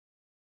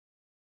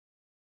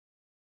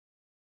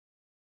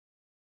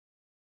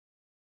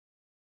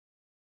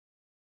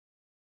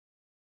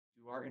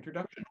do our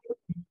introduction.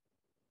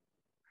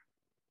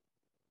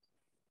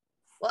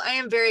 Well, I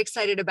am very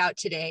excited about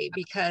today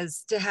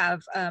because to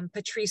have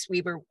Patrice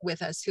Weber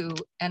with us,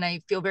 and I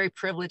feel very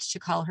privileged to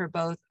call her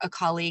both a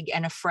colleague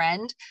and a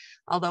friend,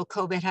 although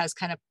COVID has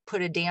kind of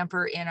put a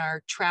damper in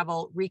our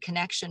travel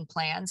reconnection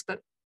plans, but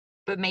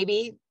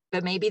maybe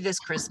this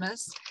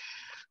Christmas.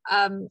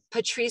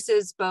 Patrice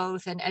is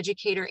both an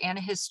educator and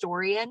a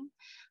historian.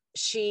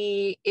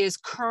 She is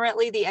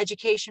currently the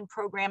education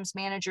programs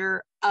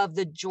manager of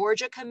the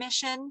Georgia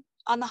Commission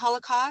on the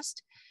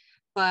Holocaust,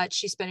 but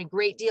she spent a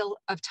great deal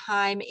of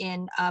time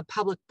in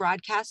public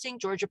broadcasting,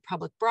 Georgia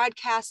Public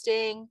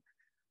Broadcasting,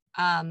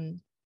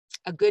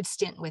 a good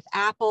stint with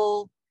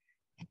Apple,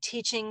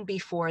 teaching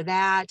before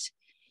that.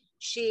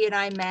 She and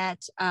I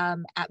met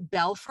at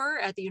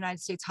Belfer at the United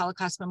States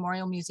Holocaust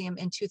Memorial Museum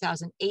in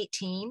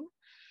 2018.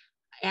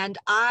 And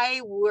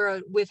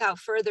without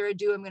further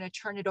ado, I'm going to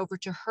turn it over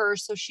to her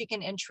so she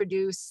can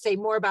say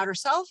more about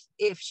herself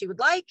if she would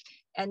like,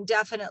 and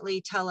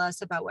definitely tell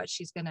us about what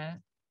she's going to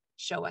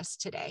show us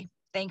today.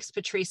 Thanks,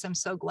 Patrice. I'm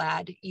so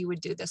glad you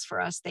would do this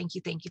for us. Thank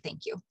you, thank you,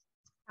 thank you.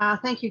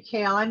 Thank you,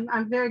 Kale.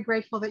 I'm very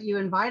grateful that you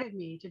invited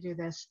me to do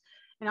this.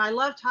 And I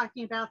love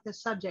talking about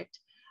this subject.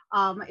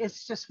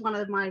 It's just one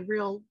of my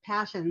real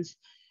passions.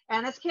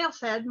 And as Kale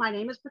said, my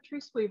name is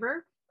Patrice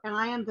Weber, and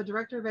I am the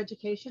Director of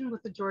Education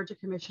with the Georgia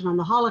Commission on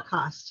the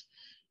Holocaust.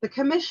 The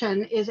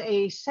Commission is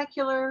a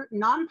secular,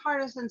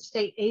 nonpartisan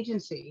state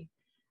agency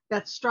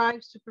that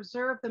strives to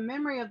preserve the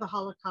memory of the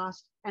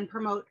Holocaust and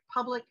promote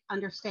public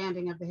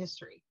understanding of the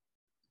history.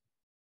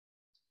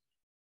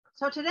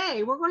 So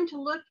today we're going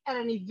to look at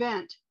an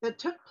event that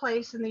took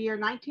place in the year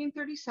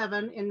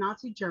 1937 in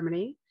Nazi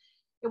Germany.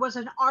 It was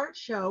an art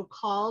show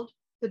called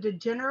the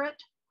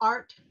Degenerate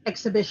Art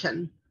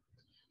Exhibition.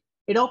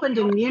 It opened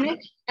in Munich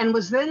and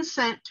was then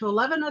sent to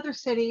 11 other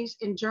cities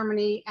in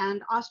Germany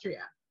and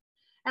Austria.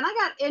 And I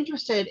got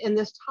interested in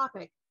this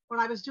topic when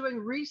I was doing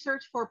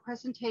research for a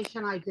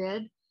presentation I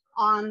did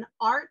on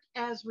art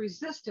as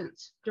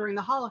resistance during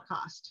the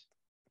Holocaust.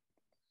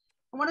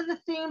 And one of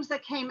the themes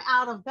that came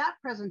out of that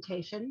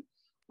presentation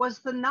was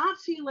the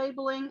Nazi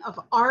labeling of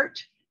art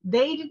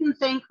they didn't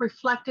think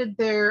reflected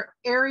their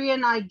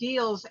Aryan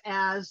ideals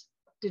as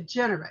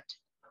degenerate,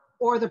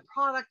 or the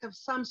product of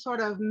some sort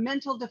of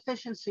mental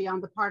deficiency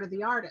on the part of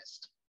the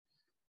artist.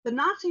 The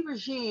Nazi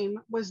regime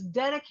was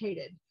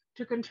dedicated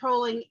to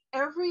controlling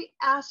every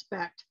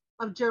aspect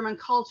of German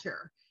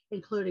culture,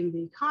 including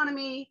the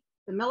economy,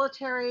 the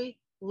military,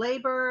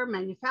 labor,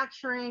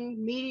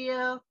 manufacturing,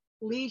 media,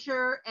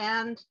 leisure,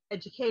 and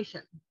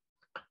education.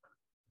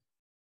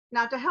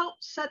 Now, to help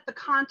set the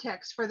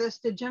context for this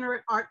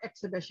degenerate art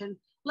exhibition,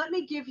 let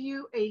me give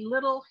you a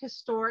little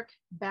historic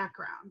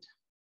background.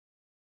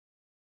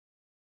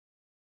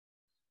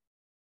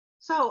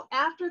 So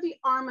after the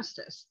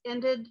armistice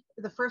ended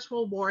the First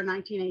World War in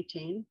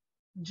 1918,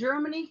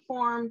 Germany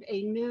formed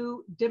a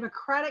new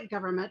democratic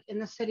government in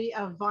the city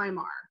of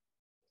Weimar.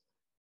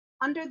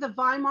 Under the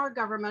Weimar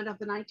government of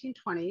the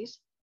 1920s,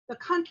 the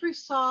country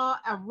saw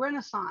a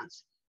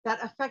renaissance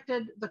that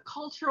affected the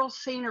cultural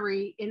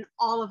scenery in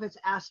all of its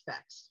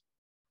aspects.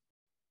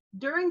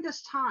 During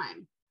this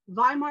time,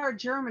 Weimar,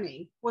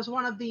 Germany was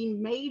one of the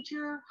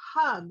major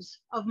hubs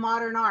of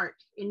modern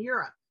art in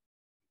Europe.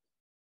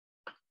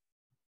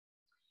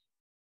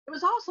 It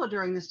was also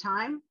during this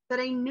time that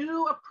a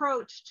new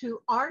approach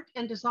to art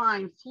and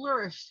design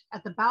flourished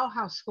at the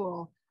Bauhaus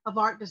School of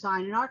Art,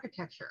 Design, and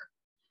Architecture.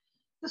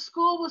 The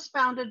school was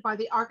founded by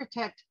the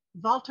architect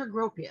Walter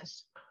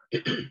Gropius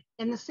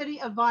in the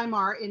city of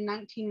Weimar in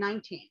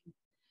 1919.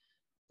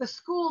 The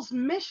school's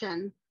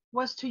mission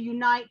was to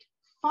unite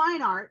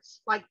fine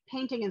arts like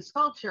painting and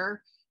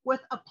sculpture with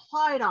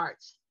applied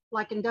arts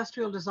like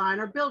industrial design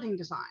or building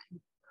design.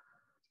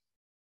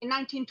 In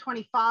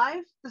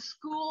 1925, the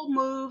school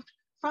moved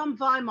from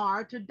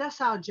Weimar to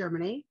Dessau,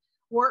 Germany,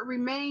 where it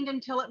remained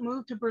until it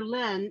moved to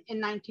Berlin in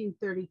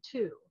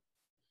 1932.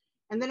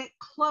 And then it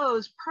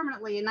closed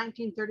permanently in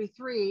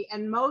 1933,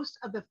 and most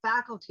of the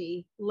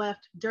faculty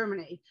left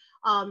Germany.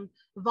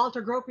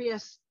 Walter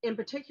Gropius, in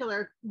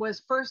particular,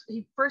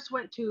 he first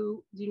went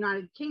to the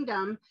United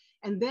Kingdom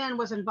and then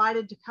was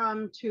invited to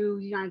come to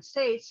the United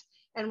States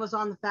and was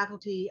on the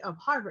faculty of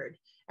Harvard.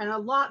 And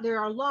there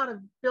are a lot of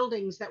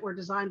buildings that were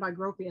designed by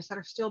Gropius that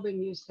are still being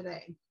used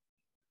today.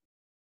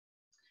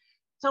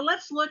 So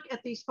let's look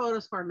at these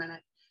photos for a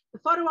minute. The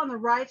photo on the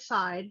right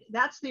side,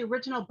 that's the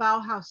original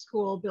Bauhaus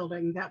School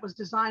building that was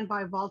designed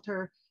by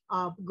Walter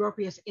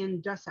Gropius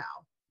in Dessau.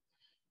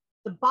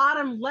 The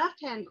bottom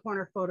left-hand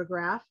corner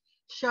photograph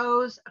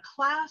shows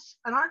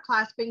an art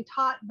class being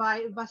taught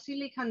by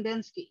Vasily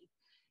Kandinsky.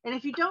 And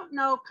if you don't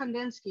know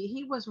Kandinsky,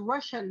 he was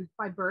Russian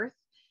by birth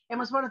and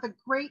was one of the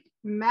great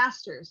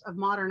masters of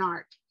modern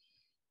art.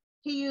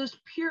 He used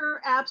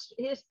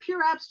his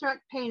pure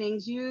abstract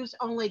paintings used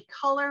only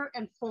color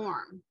and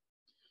form.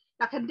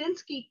 Now,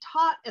 Kandinsky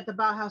taught at the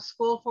Bauhaus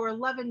School for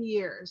 11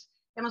 years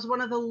and was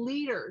one of the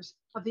leaders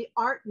of the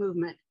art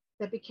movement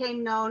that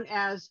became known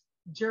as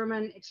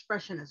German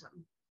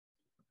Expressionism.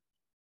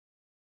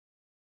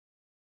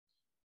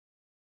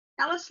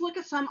 Now let's look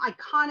at some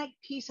iconic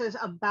pieces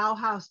of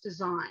Bauhaus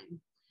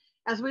design.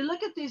 As we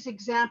look at these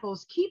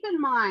examples, keep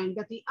in mind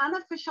that the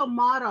unofficial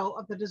motto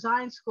of the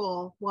design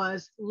school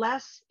was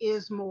less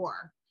is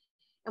more.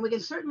 And we can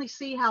certainly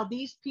see how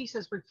these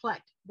pieces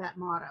reflect that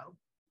motto.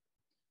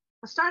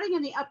 Starting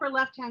in the upper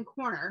left-hand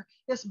corner,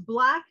 this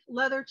black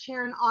leather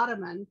chair and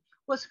ottoman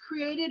was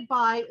created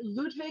by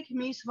Ludwig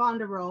Mies van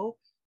der Rohe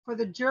for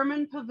the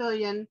German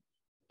pavilion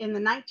in the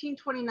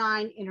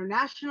 1929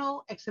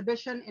 International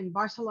Exhibition in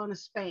Barcelona,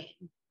 Spain.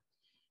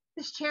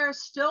 This chair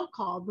is still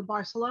called the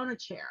Barcelona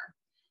chair,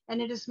 and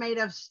it is made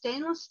of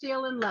stainless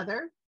steel and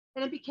leather,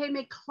 and it became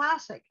a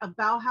classic of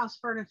Bauhaus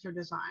furniture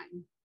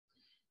design.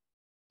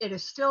 It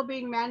is still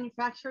being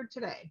manufactured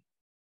today.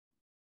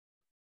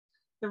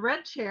 The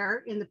red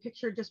chair in the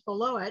picture just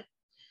below it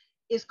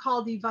is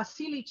called the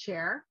Vasily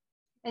chair,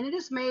 and it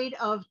is made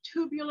of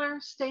tubular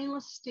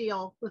stainless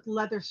steel with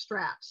leather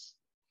straps.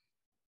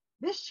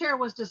 This chair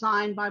was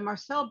designed by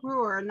Marcel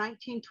Breuer in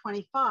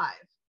 1925.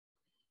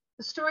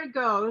 The story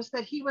goes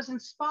that he was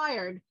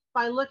inspired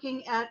by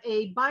looking at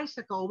a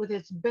bicycle with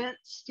its bent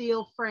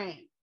steel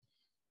frame.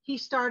 He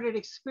started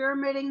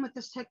experimenting with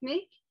this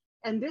technique,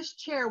 and this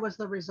chair was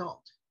the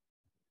result.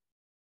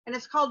 And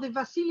it's called the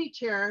Vasily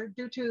chair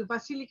due to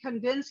Vasily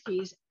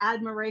Kandinsky's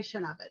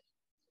admiration of it.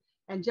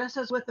 And just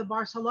as with the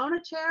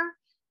Barcelona chair,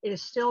 it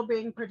is still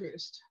being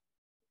produced.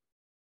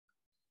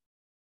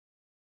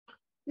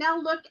 Now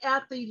look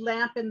at the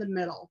lamp in the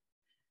middle.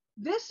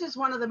 This is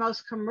one of the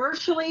most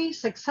commercially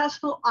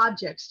successful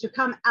objects to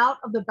come out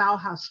of the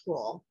Bauhaus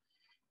school.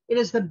 It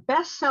is the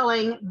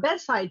best-selling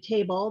bedside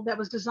table that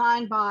was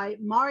designed by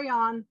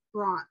Marion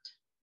Brandt.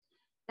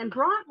 And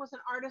Brandt was an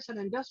artist and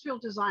industrial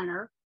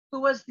designer who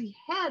was the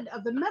head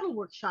of the metal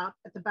workshop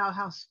at the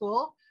Bauhaus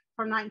School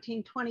from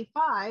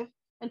 1925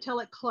 until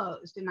it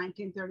closed in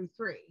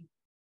 1933.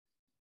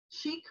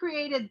 She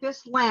created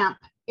this lamp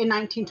in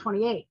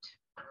 1928.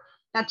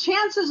 Now,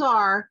 chances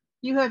are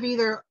you have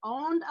either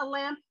owned a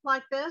lamp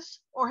like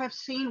this or have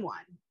seen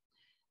one.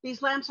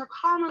 These lamps are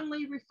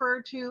commonly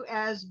referred to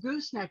as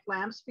gooseneck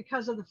lamps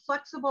because of the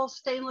flexible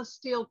stainless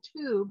steel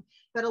tube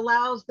that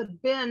allows the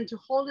bin to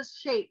hold its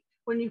shape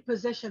when you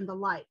position the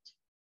light.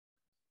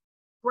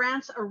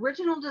 Brandt's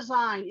original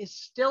design is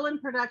still in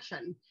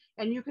production,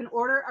 and you can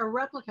order a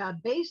replica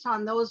based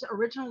on those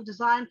original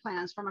design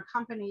plans from a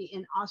company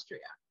in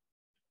Austria.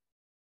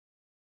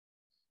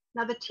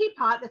 Now the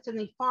teapot that's in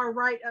the far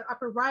right,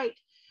 upper right,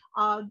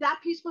 that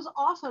piece was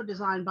also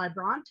designed by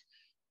Brandt,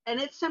 and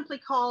it's simply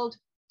called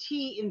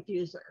tea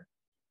infuser.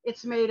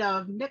 It's made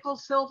of nickel,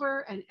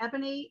 silver, and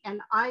ebony,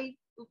 and I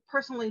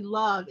personally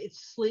love its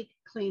sleek,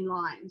 clean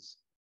lines.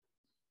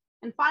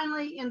 And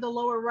finally, in the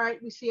lower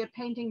right, we see a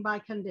painting by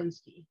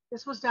Kandinsky.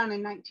 This was done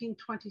in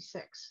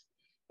 1926.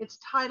 It's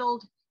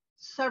titled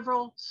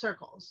Several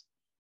Circles.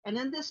 And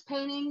in this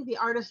painting, the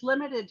artist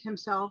limited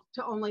himself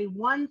to only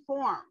one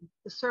form,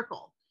 the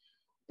circle.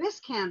 This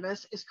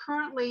canvas is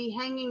currently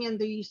hanging in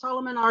the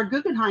Solomon R.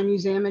 Guggenheim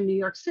Museum in New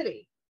York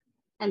City,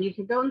 and you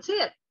can go and see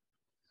it.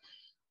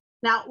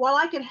 Now, while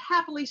I could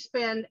happily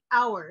spend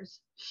hours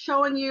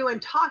showing you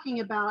and talking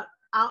about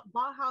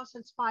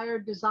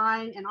Bauhaus-inspired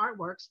design and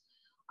artworks,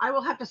 I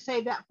will have to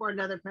save that for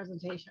another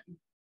presentation.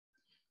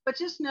 But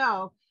just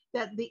know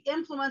that the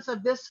influence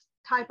of this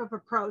type of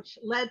approach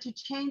led to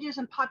changes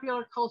in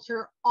popular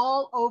culture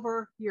all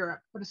over Europe,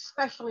 but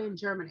especially in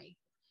Germany.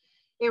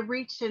 It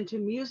reached into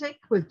music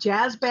with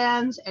jazz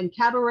bands and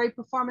cabaret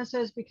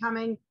performances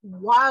becoming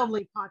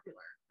wildly popular.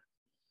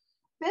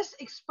 This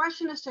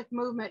expressionistic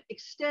movement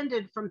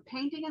extended from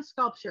painting and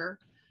sculpture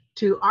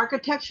to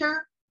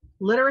architecture,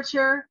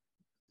 literature,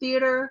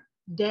 theater,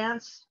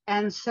 dance,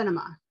 and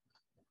cinema.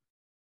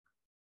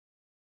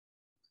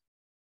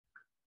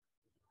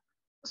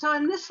 So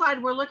in this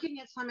slide, we're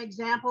looking at some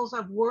examples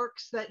of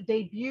works that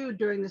debuted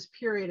during this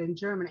period in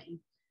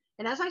Germany.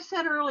 And as I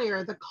said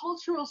earlier, the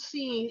cultural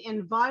scene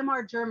in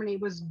Weimar, Germany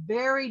was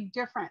very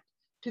different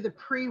to the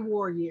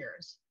pre-war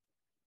years.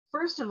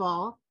 First of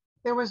all,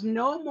 there was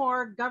no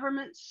more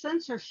government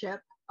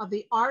censorship of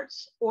the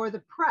arts or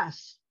the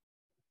press.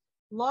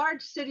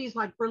 Large cities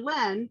like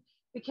Berlin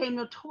became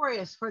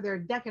notorious for their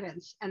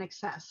decadence and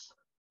excess.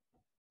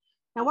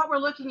 Now, what we're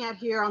looking at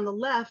here on the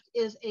left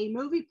is a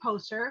movie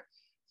poster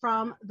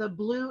from The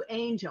Blue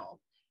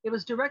Angel. It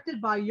was directed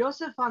by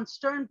Josef von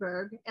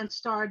Sternberg and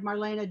starred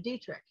Marlene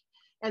Dietrich.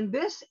 And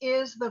this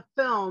is the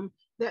film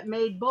that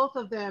made both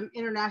of them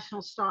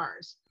international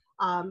stars.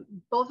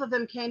 Both of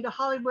them came to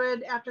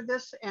Hollywood after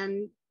this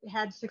and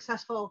had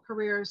successful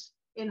careers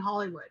in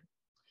Hollywood.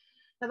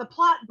 Now, the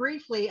plot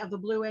briefly of The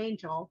Blue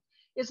Angel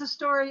is a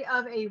story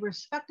of a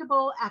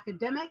respectable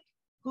academic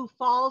who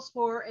falls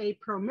for a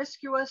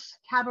promiscuous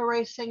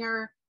cabaret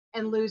singer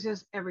and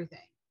loses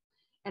everything.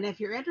 And if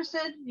you're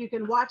interested, you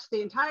can watch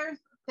the entire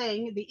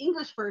thing, the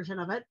English version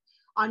of it,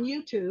 on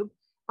YouTube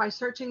by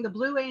searching The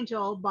Blue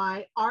Angel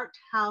by Art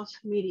House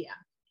Media.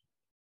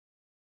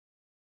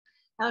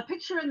 Now, the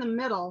picture in the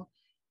middle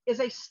is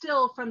a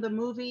still from the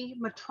movie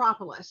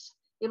Metropolis.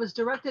 It was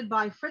directed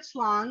by Fritz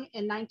Lang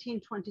in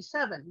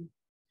 1927.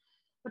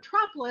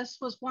 Metropolis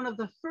was one of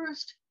the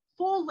first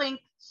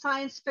full-length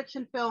science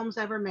fiction films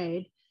ever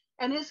made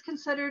and is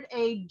considered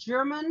a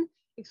German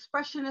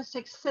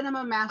expressionistic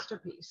cinema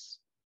masterpiece.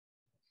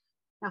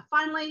 Now,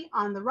 finally,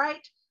 on the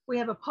right, we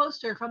have a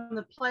poster from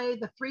the play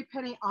The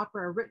Threepenny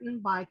Opera, written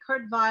by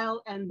Kurt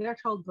Weill and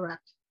Bertolt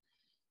Brecht.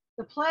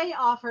 The play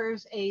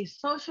offers a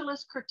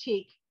socialist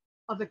critique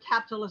of the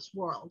capitalist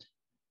world.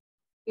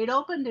 It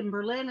opened in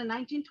Berlin in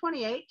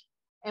 1928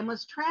 and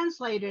was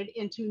translated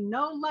into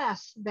no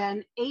less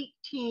than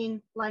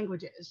 18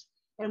 languages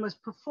and was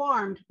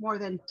performed more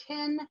than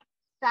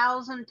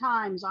 10,000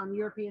 times on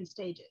European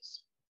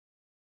stages.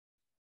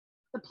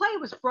 The play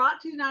was brought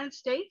to the United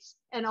States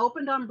and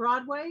opened on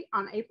Broadway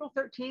on April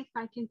 13th,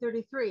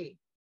 1933,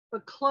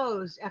 but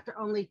closed after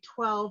only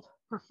 12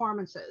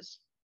 performances.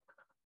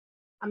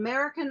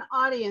 American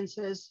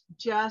audiences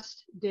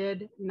just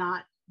did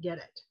not get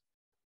it.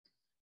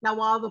 Now,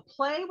 while the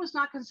play was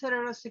not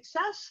considered a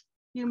success,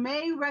 you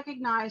may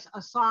recognize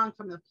a song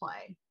from the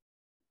play.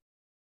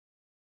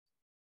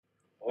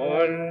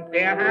 Und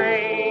der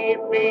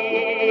Haifisch,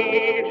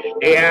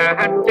 der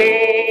hat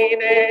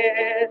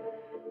Zähne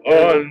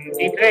und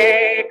die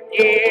trägt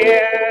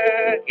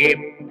er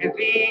im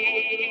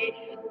Gesicht.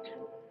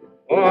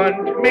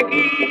 Und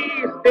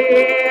McGee's,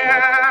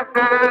 der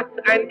hat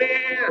ein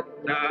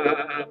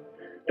Messer,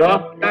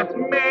 doch das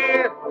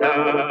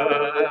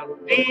Messer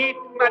sieht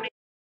man nicht.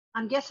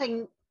 I'm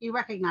guessing you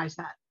recognize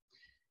that.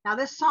 Now,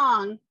 this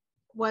song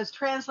was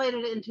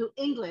translated into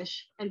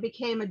English and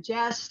became a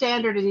jazz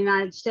standard in the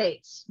United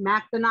States,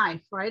 Mac the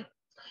Knife, right?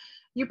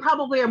 You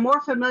probably are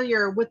more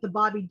familiar with the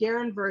Bobby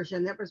Darin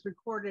version that was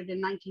recorded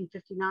in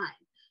 1959.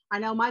 I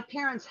know my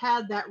parents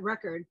had that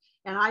record,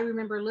 and I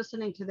remember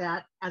listening to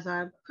that as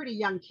a pretty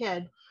young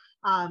kid,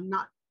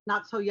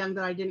 not so young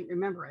that I didn't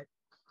remember it.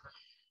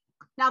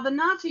 Now, the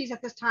Nazis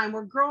at this time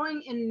were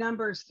growing in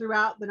numbers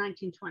throughout the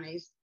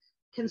 1920s.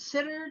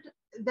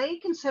 They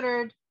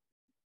considered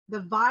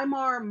the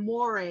Weimar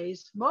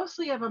mores,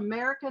 mostly of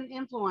American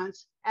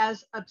influence,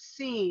 as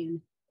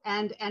obscene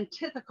and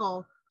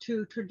antithetical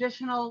to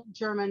traditional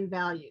German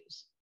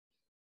values.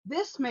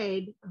 This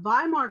made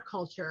Weimar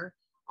culture,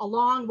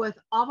 along with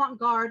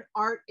avant-garde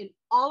art in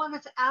all of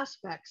its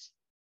aspects,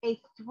 a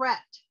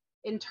threat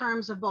in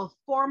terms of both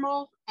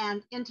formal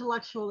and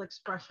intellectual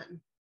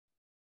expression.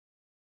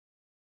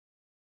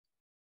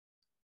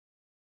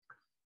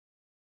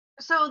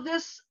 So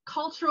this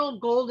cultural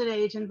golden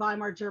age in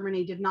Weimar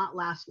Germany did not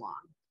last long.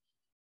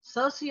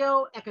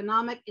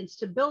 Socioeconomic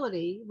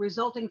instability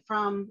resulting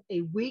from a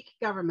weak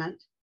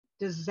government,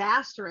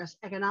 disastrous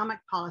economic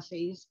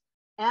policies,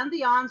 and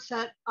the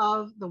onset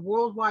of the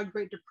worldwide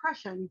Great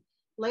Depression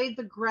laid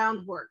the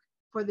groundwork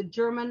for the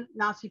German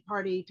Nazi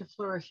Party to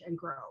flourish and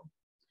grow.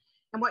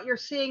 And what you're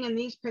seeing in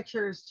these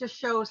pictures just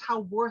shows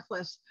how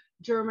worthless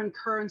German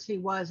currency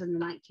was in the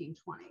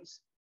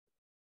 1920s.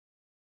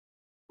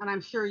 And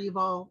I'm sure you've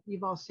all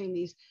seen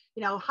these.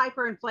 You know,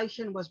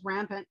 hyperinflation was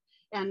rampant,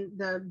 and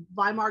the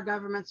Weimar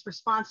government's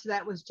response to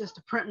that was just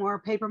to print more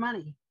paper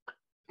money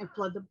and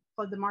flood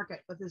the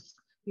market with this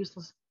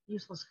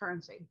useless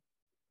currency.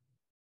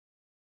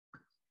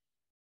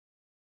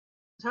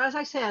 So as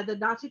I said, the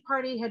Nazi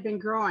Party had been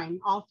growing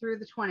all through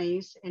the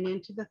 20s and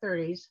into the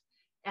 30s,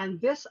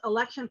 and this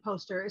election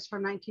poster is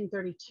from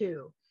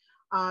 1932.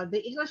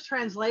 The English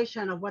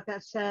translation of what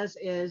that says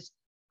is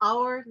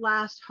 "Our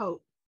last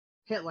hope,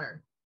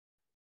 Hitler."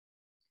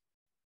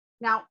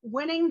 Now,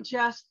 winning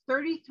just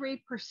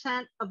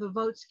 33% of the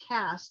votes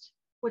cast,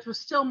 which was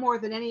still more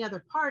than any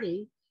other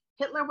party,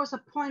 Hitler was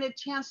appointed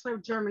Chancellor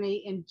of Germany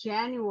in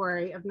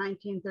January of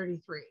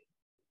 1933.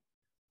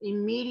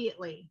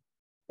 Immediately,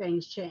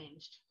 things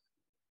changed.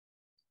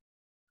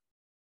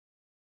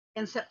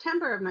 In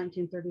September of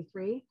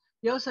 1933,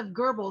 Joseph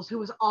Goebbels, who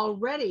was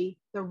already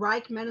the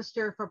Reich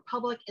Minister for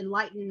Public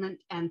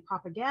Enlightenment and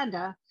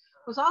Propaganda,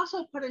 was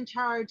also put in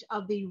charge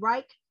of the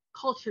Reich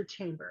Culture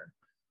Chamber,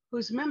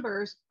 whose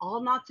members,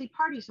 all Nazi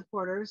Party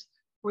supporters,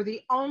 were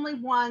the only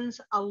ones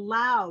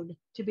allowed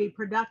to be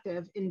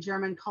productive in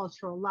German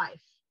cultural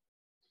life.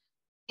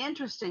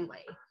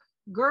 Interestingly,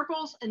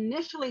 Goebbels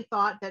initially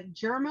thought that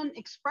German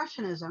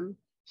expressionism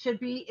should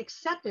be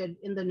accepted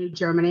in the new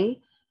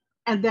Germany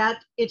and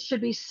that it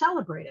should be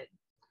celebrated.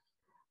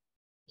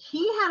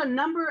 He had a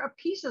number of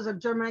pieces of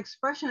German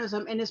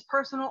expressionism in his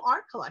personal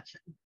art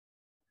collection.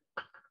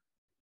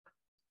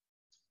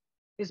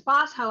 His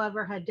boss,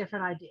 however, had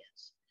different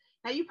ideas.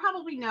 Now, you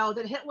probably know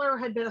that Hitler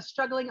had been a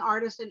struggling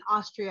artist in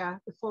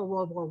Austria before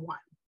World War I.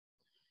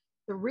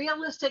 The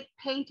realistic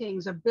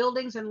paintings of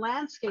buildings and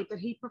landscape that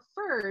he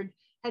preferred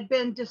had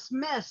been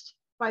dismissed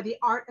by the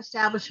art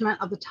establishment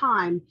of the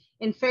time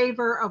in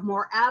favor of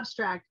more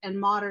abstract and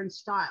modern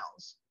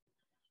styles.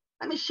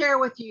 Let me share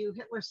with you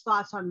Hitler's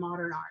thoughts on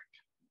modern art.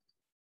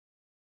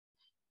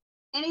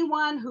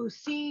 Anyone who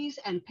sees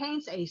and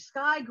paints a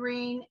sky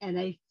green and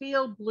a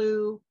field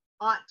blue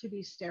ought to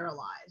be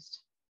sterilized.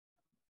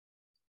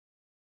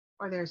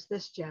 Or there's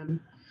this gem.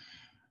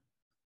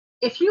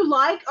 If you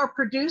like or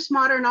produce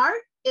modern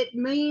art, it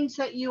means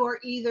that you are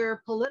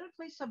either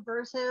politically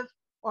subversive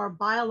or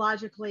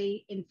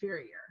biologically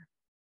inferior.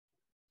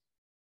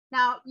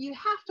 Now, you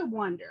have to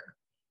wonder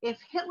if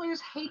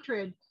Hitler's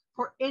hatred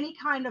for any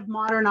kind of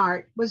modern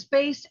art was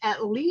based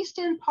at least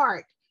in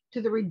part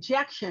to the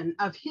rejection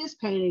of his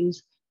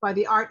paintings by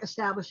the art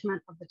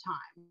establishment of the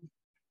time.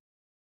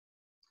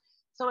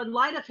 So in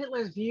light of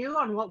Hitler's view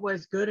on what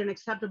was good and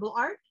acceptable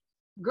art,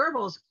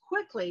 Goebbels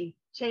quickly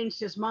changed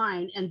his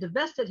mind and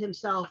divested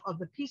himself of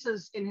the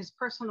pieces in his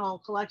personal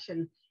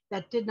collection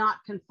that did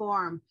not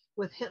conform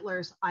with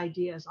Hitler's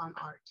ideas on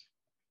art.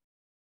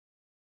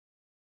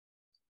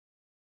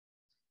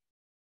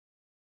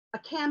 A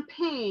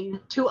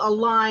campaign to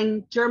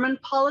align German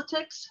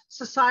politics,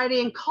 society,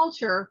 and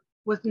culture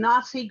with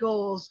Nazi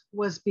goals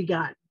was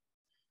begun.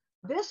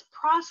 This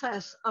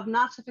process of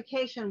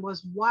Nazification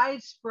was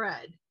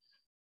widespread.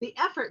 The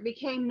effort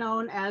became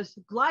known as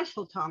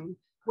Gleichschaltung,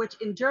 which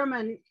in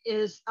German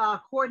is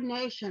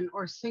coordination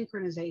or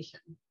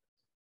synchronization.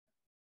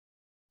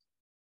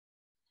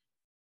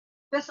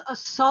 This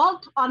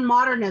assault on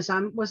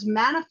modernism was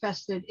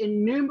manifested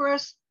in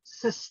numerous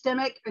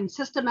systematic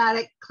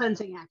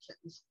cleansing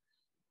actions.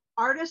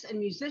 Artists and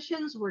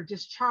musicians were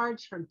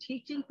discharged from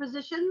teaching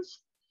positions.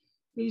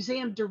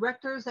 Museum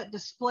directors that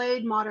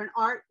displayed modern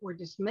art were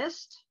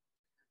dismissed.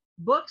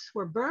 Books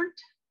were burnt.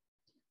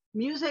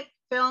 Music,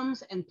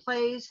 films, and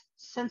plays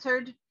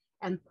censored,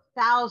 and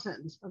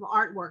thousands of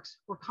artworks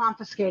were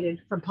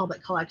confiscated from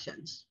public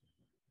collections.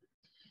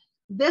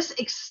 This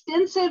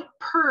extensive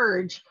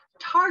purge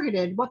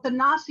targeted what the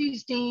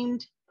Nazis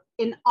deemed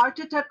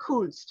entartete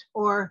Kunst,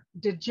 or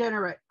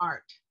degenerate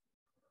art.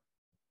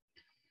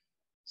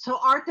 So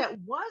art that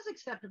was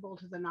acceptable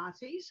to the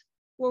Nazis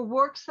were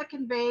works that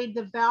conveyed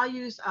the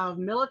values of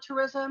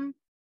militarism,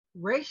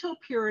 racial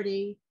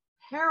purity,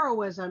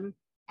 heroism,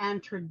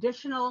 and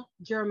traditional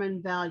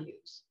German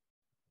values.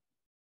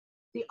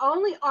 The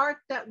only art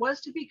that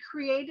was to be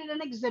created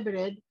and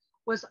exhibited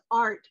was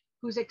art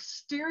whose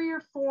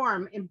exterior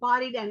form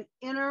embodied an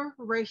inner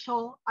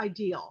racial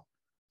ideal.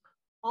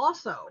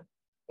 Also,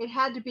 it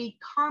had to be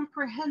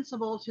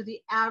comprehensible to the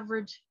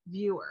average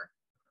viewer.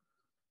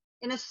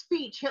 In a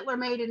speech Hitler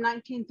made in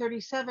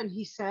 1937,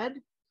 he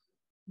said,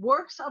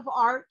 "Works of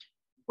art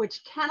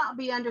which cannot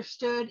be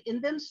understood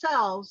in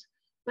themselves,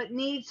 but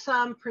need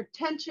some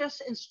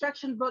pretentious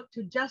instruction book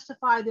to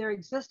justify their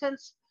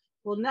existence,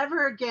 will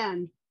never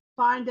again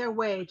find their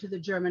way to the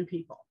German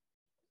people."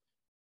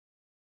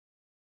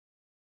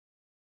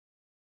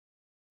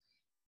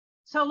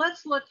 So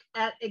let's look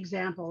at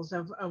examples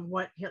of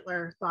what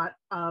Hitler thought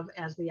of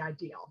as the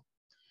ideal.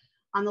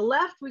 On the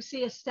left, we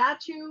see a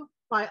statue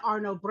by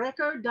Arno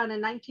Breker done in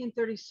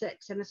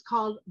 1936, and it's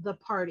called The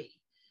Party,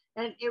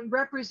 and it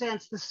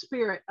represents the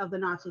spirit of the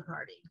Nazi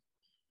Party.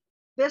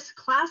 This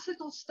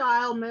classical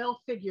style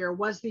male figure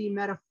was the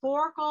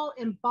metaphorical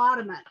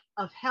embodiment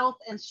of health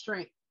and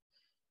strength,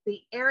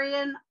 the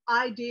Aryan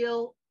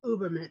ideal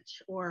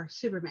Übermensch, or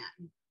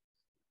Superman.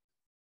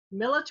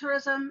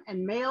 Militarism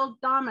and male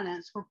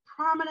dominance were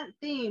prominent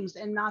themes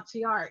in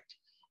Nazi art,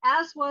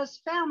 as was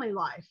family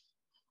life,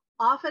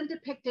 often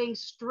depicting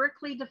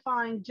strictly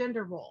defined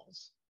gender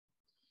roles.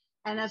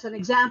 And as an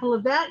example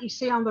of that, you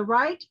see on the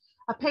right,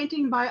 a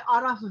painting by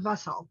Adolf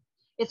Wessel.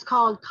 It's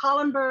called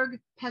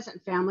Kallenberg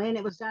Peasant Family, and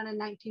it was done in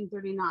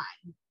 1939.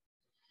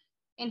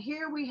 And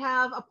here we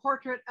have a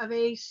portrait of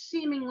a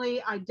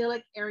seemingly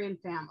idyllic Aryan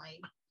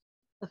family.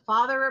 The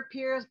father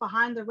appears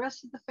behind the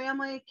rest of the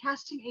family,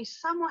 casting a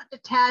somewhat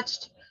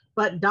detached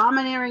but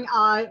domineering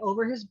eye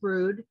over his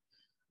brood.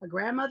 A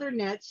grandmother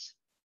knits,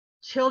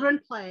 children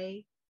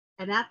play,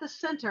 and at the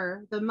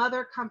center, the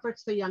mother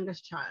comforts the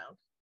youngest child.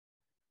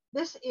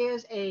 This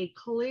is a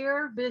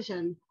clear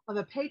vision of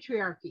a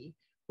patriarchy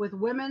with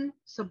women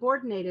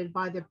subordinated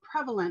by the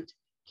prevalent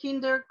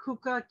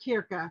Kinderküche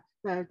Kirche,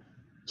 the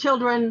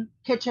children,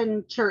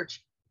 kitchen,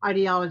 church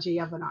ideology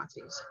of the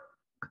Nazis.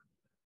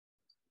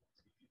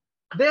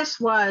 This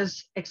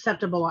was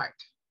acceptable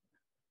art.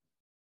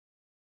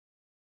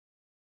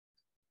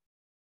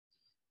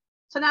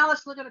 So now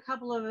let's look at a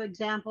couple of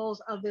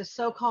examples of this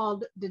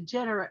so-called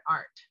degenerate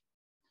art.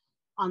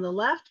 On the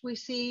left, we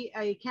see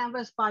a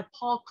canvas by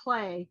Paul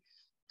Klee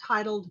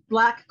titled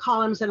Black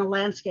Columns in a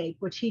Landscape,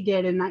 which he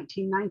did in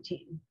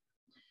 1919.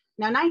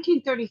 Now,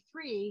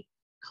 1933,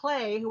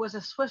 Klee, who was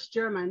a Swiss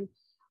German,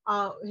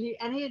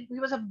 he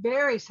was a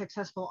very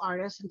successful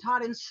artist and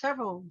taught in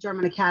several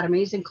German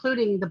academies,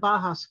 including the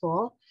Bauhaus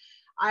School.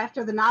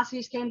 After the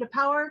Nazis came to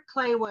power,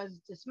 Klee was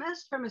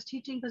dismissed from his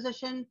teaching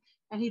position,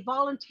 and he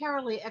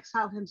voluntarily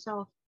exiled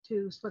himself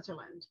to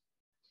Switzerland.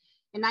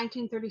 In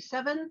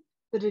 1937,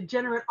 the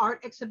Degenerate Art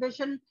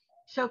Exhibition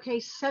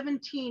showcased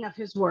 17 of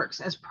his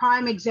works as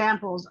prime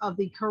examples of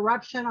the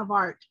corruption of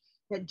art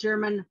that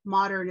German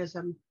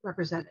modernism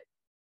represented.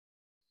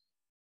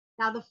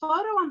 Now, the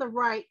photo on the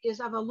right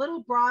is of a little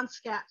bronze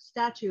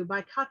statue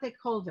by Kate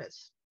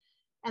Kollwitz.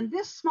 And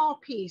this small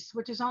piece,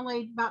 which is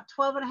only about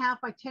 12.5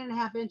 by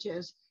 10.5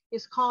 inches,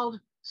 is called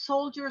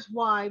Soldiers'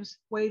 Wives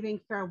Waving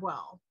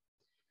Farewell.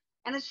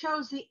 And it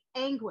shows the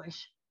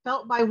anguish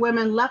felt by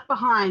women left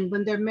behind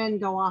when their men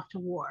go off to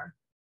war.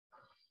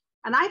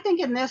 And I think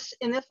in this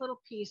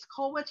little piece,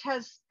 Coleridge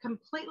has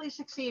completely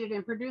succeeded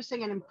in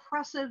producing an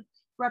impressive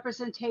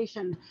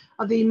representation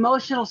of the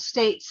emotional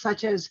states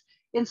such as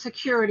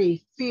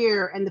insecurity,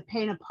 fear, and the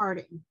pain of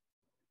parting.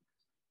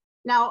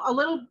 Now, a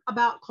little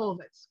about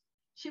Kollwitz.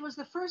 She was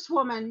the first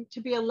woman to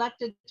be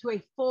elected to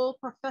a full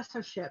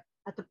professorship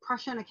at the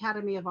Prussian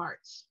Academy of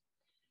Arts.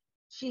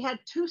 She had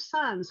two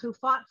sons who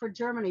fought for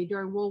Germany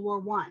during World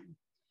War I.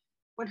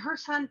 When her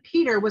son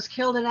Peter was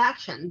killed in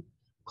action,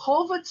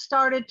 Kollwitz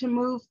started to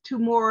move to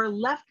more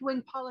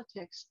left-wing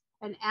politics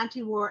and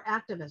anti-war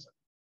activism.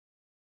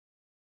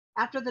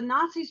 After the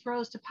Nazis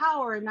rose to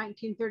power in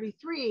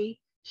 1933,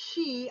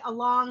 she,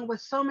 along with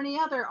so many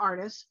other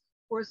artists,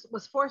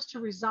 was forced to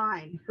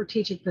resign her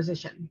teaching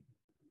position.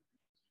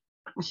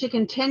 She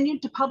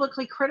continued to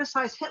publicly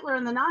criticize Hitler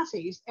and the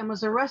Nazis and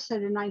was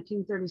arrested in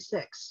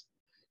 1936.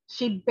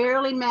 She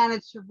barely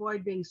managed to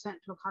avoid being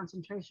sent to a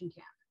concentration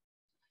camp.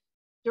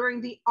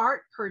 During the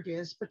art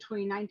purges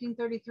between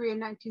 1933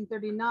 and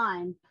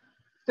 1939,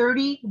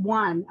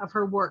 31 of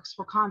her works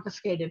were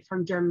confiscated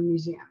from German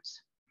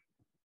museums.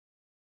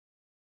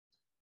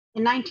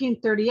 In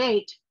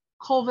 1938,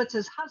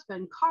 Kollwitz's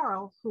husband,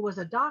 Karl, who was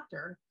a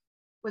doctor,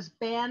 was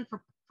banned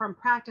from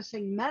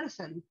practicing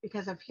medicine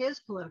because of his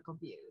political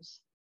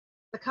views.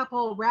 The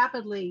couple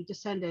rapidly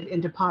descended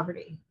into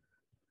poverty.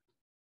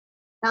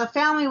 Now, the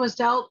family was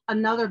dealt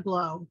another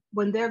blow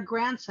when their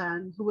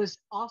grandson, who was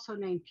also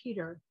named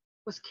Peter,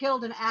 was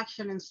killed in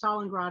action in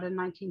Stalingrad in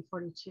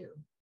 1942.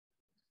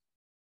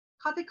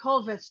 Kathy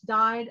Kollwitz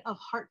died of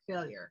heart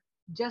failure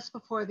just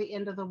before the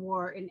end of the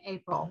war in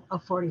April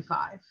of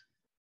 45.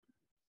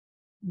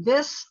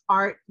 This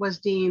art was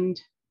deemed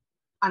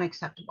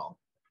unacceptable.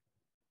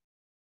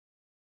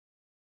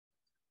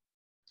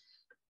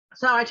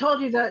 So I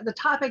told you the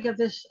topic of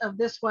this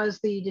was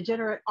the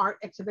Degenerate Art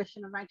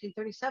Exhibition of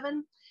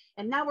 1937,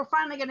 and now we're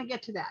finally going to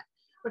get to that.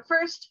 But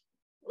first,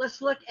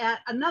 let's look at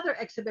another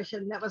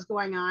exhibition that was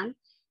going on.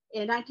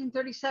 In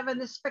 1937,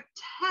 this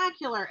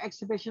spectacular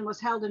exhibition was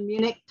held in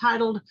Munich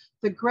titled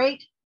The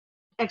Great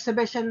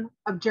Exhibition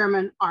of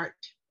German Art.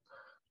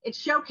 It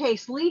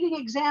showcased leading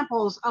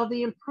examples of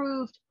the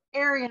improved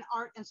Aryan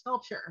art and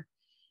sculpture,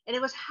 and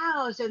it was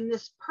housed in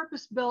this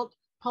purpose-built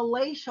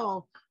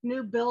palatial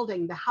new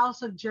building, the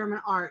House of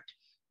German Art,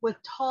 with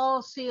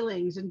tall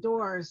ceilings and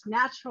doors,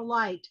 natural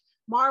light,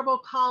 marble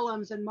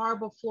columns, and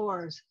marble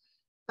floors.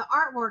 The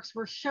artworks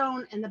were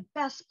shown in the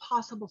best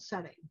possible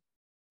setting.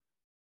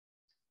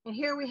 And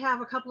here we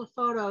have a couple of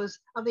photos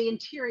of the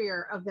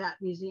interior of that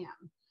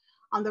museum.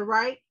 On the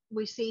right,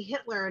 we see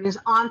Hitler and his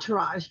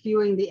entourage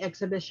viewing the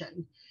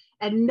exhibition.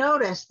 And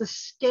notice the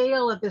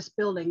scale of this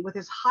building with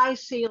its high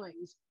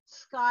ceilings,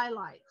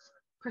 skylights,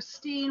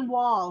 pristine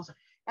walls,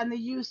 and the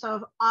use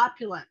of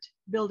opulent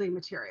building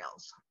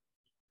materials.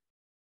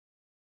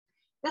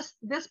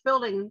 This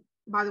building,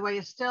 by the way,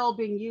 is still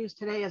being used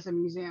today as a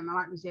museum, an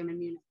art museum in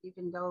Munich. You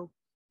can go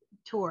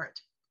tour it.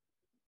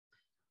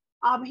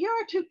 Here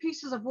are two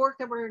pieces of work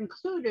that were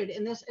included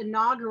in this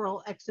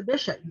inaugural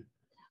exhibition.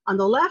 On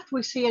the left,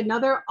 we see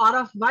another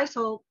Otto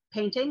Weissel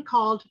painting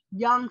called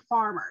Young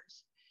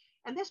Farmers.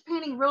 And this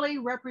painting really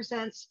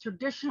represents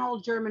traditional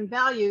German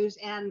values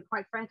and,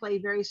 quite frankly,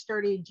 very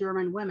sturdy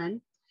German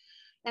women.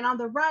 And on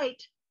the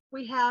right,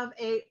 we have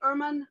a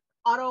Erman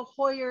Otto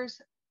Hoyer's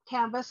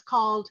canvas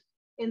called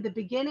In the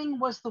Beginning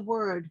Was the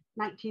Word,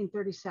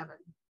 1937.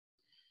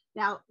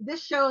 Now,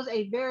 this shows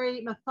a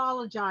very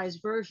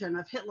mythologized version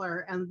of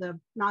Hitler and the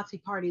Nazi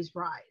Party's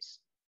rise.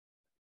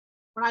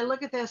 When I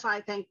look at this,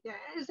 I think,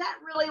 is that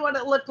really what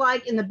it looked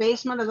like in the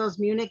basement of those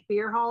Munich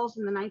beer halls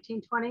in the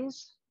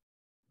 1920s?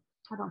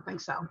 I don't think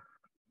so.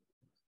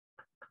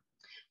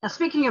 Now,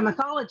 speaking of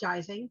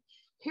mythologizing,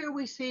 here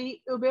we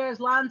see Hubert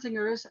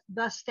Lanzinger's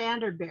The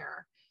Standard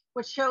Bearer,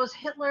 which shows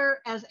Hitler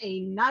as a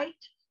knight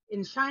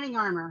in shining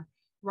armor,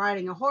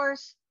 riding a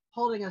horse,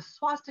 holding a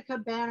swastika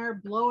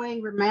banner,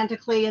 blowing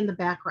romantically in the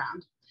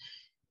background.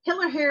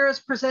 Hitler here is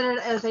presented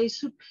as a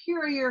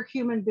superior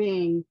human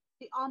being,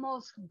 the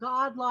almost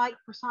godlike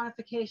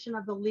personification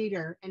of the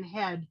leader and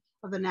head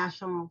of the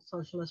National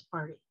Socialist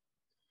Party.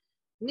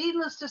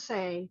 Needless to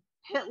say,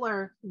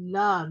 Hitler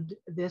loved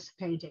this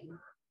painting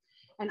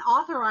and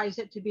authorized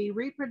it to be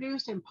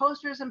reproduced in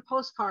posters and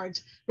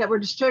postcards that were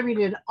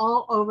distributed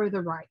all over the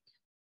Reich.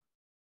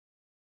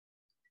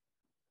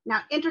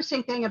 Now,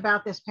 interesting thing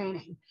about this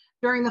painting,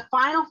 during the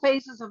final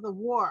phases of the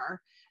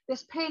war,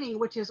 this painting,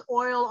 which is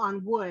oil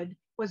on wood,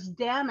 was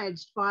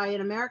damaged by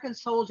an American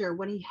soldier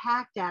when he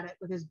hacked at it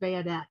with his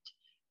bayonet.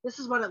 This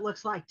is what it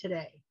looks like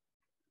today.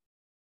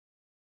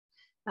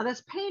 Now,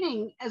 this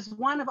painting is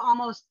one of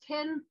almost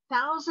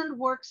 10,000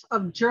 works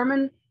of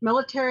German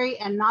military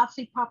and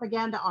Nazi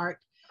propaganda art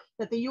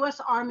that the US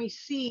Army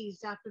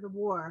seized after the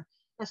war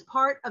as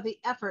part of the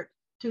effort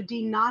to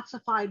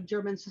denazify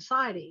German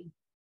society.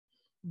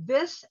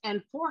 This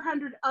and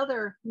 400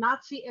 other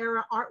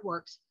Nazi-era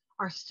artworks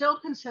are still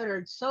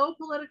considered so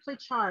politically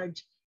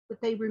charged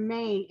that they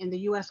remain in the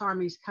US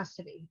Army's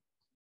custody.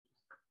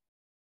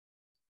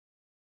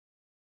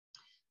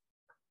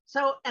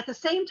 So at the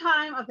same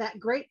time of that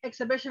great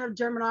exhibition of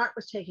German art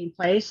was taking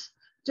place,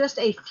 just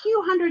a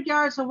few hundred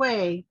yards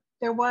away,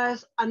 there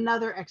was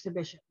another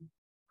exhibition.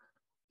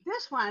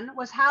 This one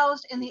was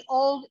housed in the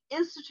old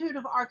Institute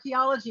of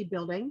Archaeology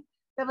building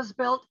that was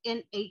built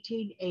in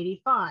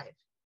 1885.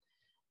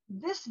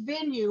 This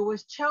venue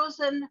was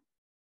chosen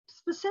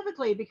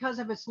specifically because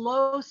of its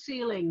low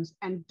ceilings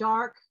and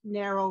dark,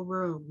 narrow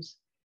rooms.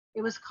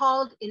 It was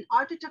called in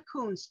Arte der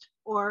Kunst,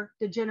 or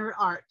degenerate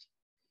art.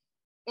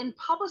 In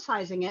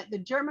publicizing it, the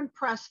German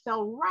press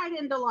fell right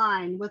into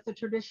line with the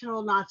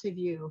traditional Nazi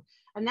view,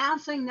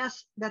 announcing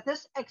that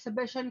this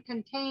exhibition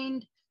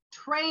contained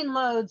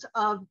trainloads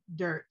of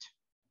dirt.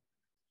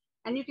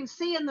 And you can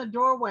see in the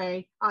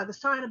doorway, the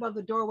sign above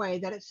the doorway,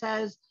 that it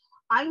says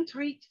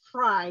Eintritt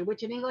frei,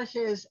 which in English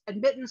is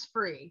admittance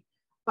free,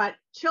 but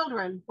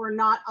children were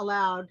not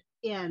allowed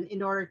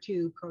in order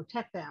to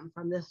protect them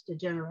from this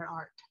degenerate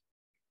art.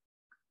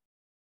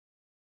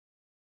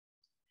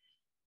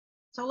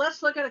 So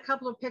let's look at a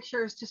couple of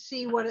pictures to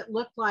see what it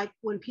looked like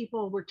when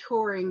people were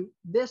touring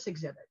this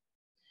exhibit.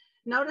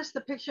 Notice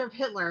the picture of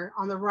Hitler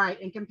on the right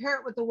and compare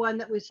it with the one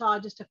that we saw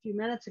just a few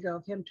minutes ago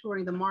of him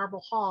touring the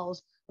marble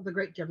halls of the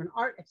Great German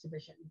Art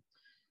Exhibition.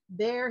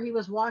 There he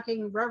was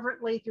walking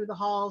reverently through the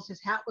halls,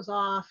 his hat was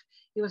off,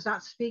 he was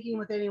not speaking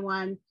with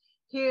anyone.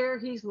 Here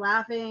he's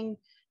laughing,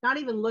 not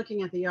even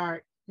looking at the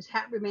art, his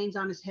hat remains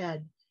on his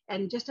head.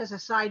 And just as a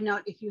side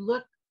note, if you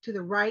look to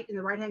the right, in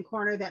the right-hand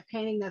corner, that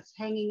painting that's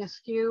hanging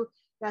askew,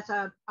 that's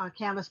a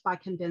canvas by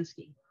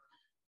Kandinsky.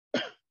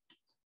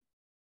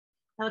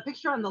 Now the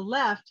picture on the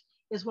left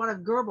is one of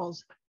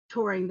Goebbels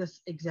touring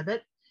this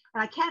exhibit.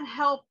 And I can't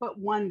help but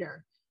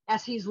wonder,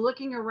 as he's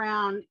looking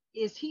around,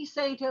 is he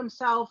saying to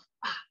himself,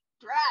 ah,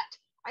 drat,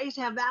 I used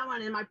to have that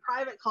one in my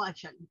private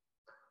collection.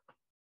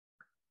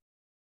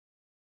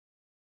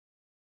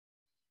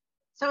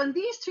 So in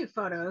these two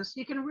photos,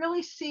 you can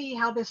really see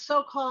how this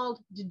so-called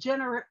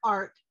degenerate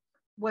art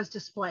was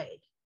displayed.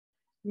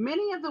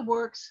 Many of the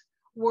works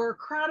were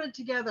crowded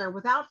together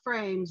without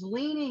frames,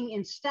 leaning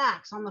in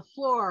stacks on the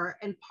floor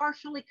and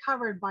partially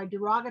covered by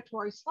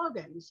derogatory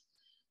slogans.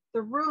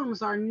 The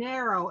rooms are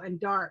narrow and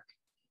dark.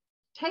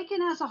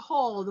 Taken as a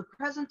whole, the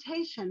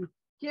presentation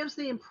gives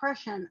the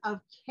impression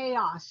of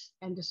chaos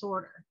and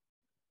disorder.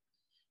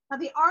 Now,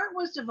 the art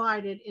was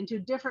divided into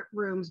different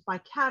rooms by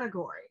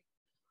category.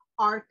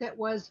 Art that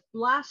was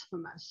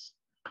blasphemous,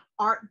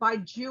 art by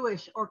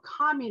Jewish or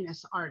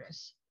communist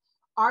artists,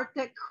 art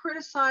that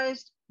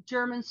criticized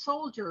German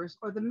soldiers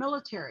or the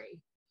military,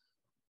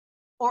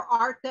 or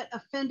art that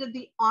offended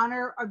the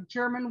honor of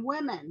German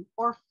women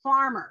or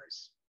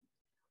farmers.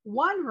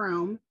 One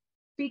room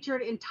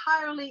featured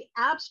entirely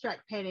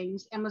abstract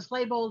paintings and was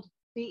labeled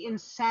the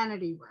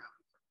Insanity Room.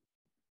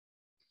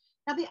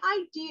 Now, the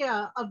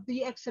idea of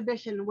the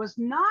exhibition was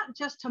not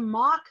just to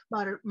mock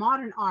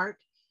modern art,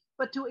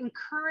 but to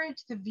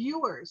encourage the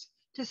viewers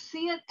to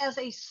see it as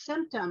a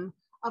symptom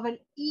of an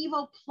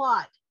evil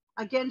plot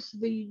against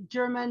the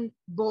German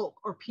Volk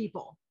or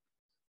people.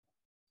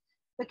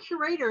 The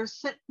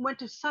curators went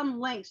to some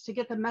lengths to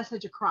get the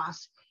message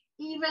across,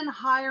 even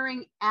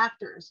hiring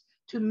actors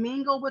to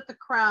mingle with the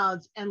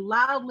crowds and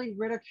loudly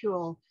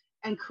ridicule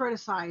and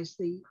criticize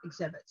the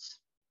exhibits.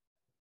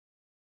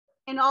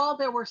 In all,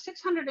 there were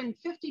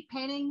 650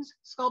 paintings,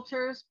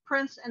 sculptures,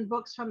 prints, and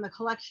books from the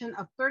collection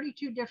of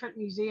 32 different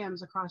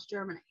museums across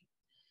Germany.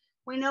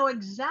 We know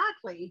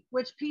exactly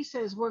which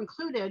pieces were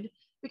included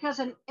because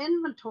an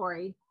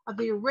inventory of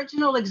the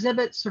original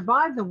exhibit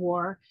survived the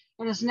war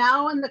and is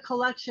now in the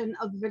collection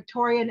of the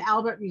Victoria and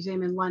Albert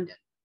Museum in London.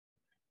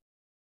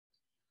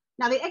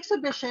 Now, the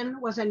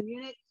exhibition was in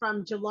Munich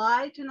from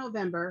July to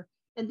November,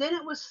 and then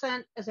it was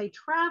sent as a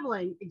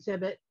traveling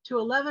exhibit to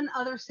 11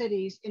 other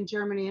cities in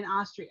Germany and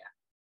Austria.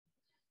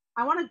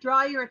 I want to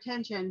draw your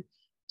attention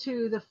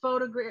to the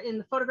photograph. In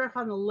the photograph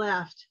on the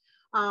left,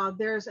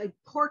 there's a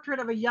portrait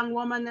of a young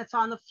woman that's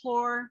on the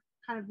floor,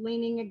 kind of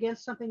leaning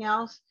against something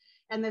else.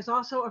 And there's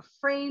also a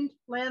framed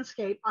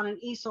landscape on an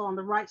easel on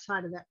the right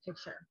side of that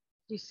picture.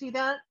 Do you see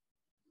that?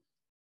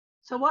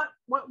 So what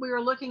we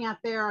were looking at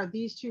there are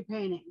these two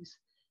paintings.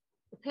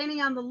 The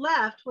painting on the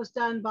left was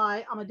done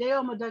by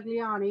Amedeo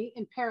Modigliani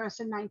in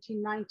Paris in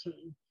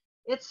 1919.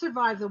 It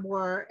survived the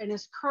war and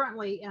is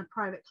currently in a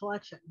private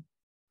collection.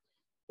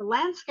 The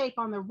landscape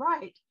on the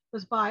right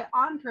was by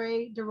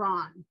André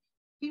Durand.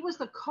 He was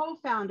the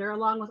co-founder,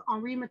 along with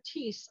Henri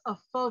Matisse,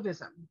 of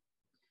Fauvism.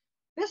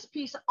 This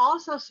piece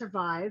also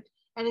survived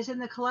and is in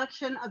the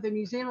collection of the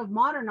Museum of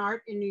Modern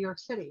Art in New York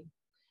City.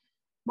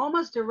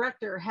 MoMA's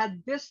director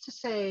had this to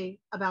say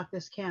about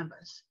this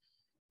canvas.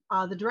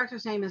 The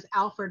director's name is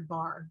Alfred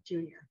Barr,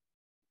 Jr.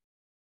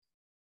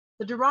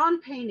 The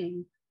Durand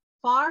painting,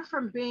 far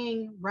from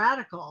being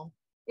radical,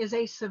 is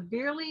a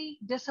severely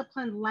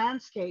disciplined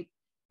landscape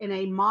in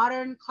a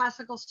modern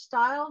classical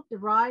style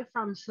derived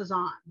from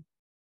Cézanne.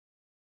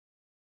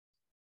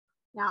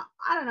 Now,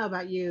 I don't know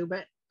about you,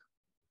 but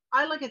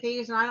I look at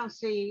these and I don't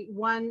see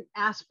one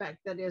aspect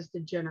that is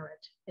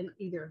degenerate in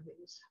either of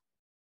these.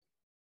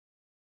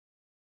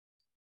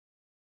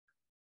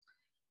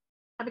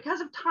 Now,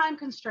 because of time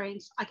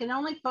constraints, I can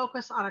only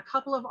focus on a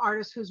couple of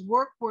artists whose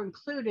work were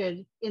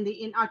included in the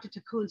In Arte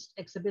der Kunst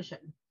exhibition.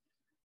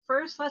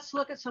 First, let's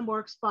look at some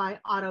works by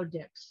Otto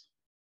Dix.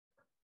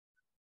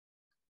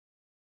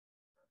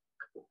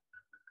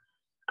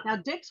 Now,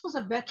 Dix was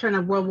a veteran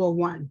of World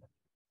War I.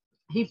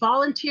 He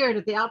volunteered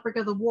at the outbreak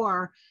of the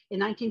war in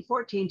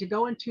 1914 to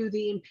go into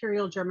the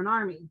Imperial German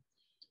Army.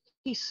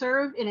 He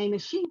served in a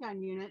machine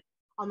gun unit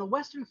on the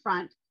Western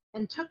Front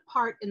and took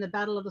part in the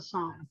Battle of the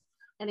Somme.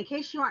 And in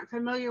case you aren't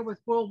familiar with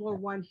World War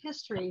I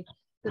history,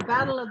 the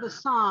Battle of the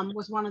Somme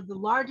was one of the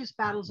largest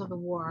battles of the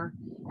war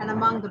and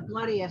among the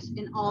bloodiest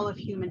in all of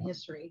human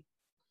history.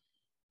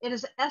 It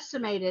is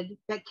estimated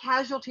that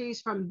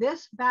casualties from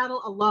this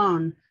battle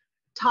alone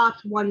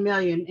topped 1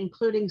 million,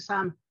 including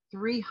some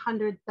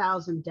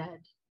 300,000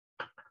 dead.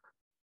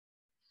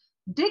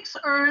 Dix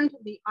earned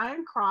the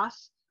Iron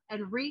Cross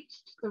and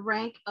reached the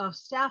rank of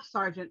Staff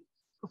Sergeant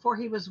before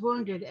he was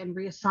wounded and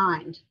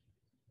reassigned.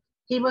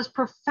 He was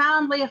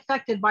profoundly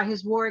affected by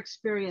his war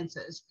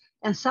experiences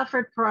and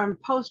suffered from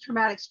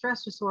post-traumatic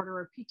stress disorder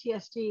or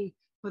PTSD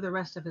for the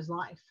rest of his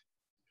life.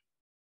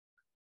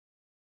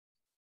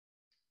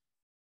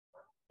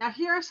 Now,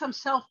 here are some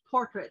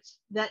self-portraits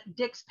that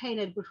Dix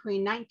painted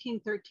between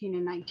 1913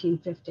 and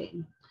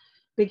 1915.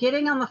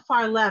 Beginning on the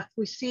far left,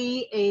 we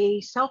see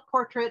a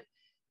self-portrait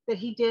that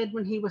he did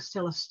when he was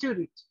still a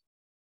student.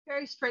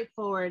 Very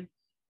straightforward,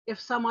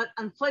 if somewhat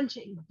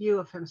unflinching view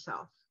of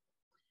himself.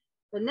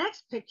 The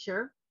next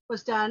picture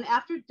was done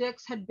after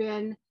Dix had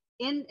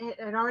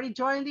already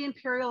joined the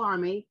Imperial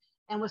Army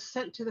and was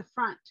sent to the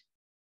front.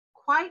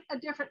 Quite a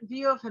different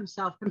view of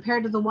himself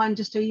compared to the one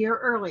just a year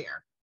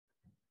earlier.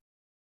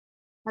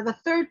 Now, the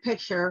third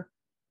picture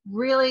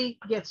really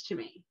gets to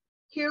me.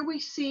 Here we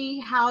see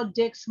how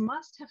Dix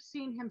must have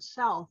seen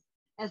himself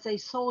as a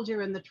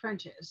soldier in the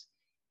trenches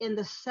in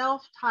the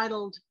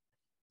self-titled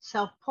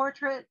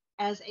self-portrait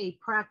as a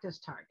practice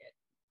target.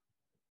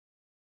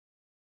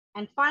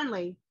 And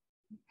finally,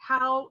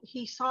 how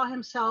he saw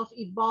himself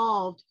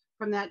evolved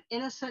from that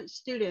innocent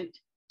student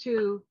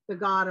to the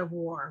god of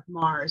war,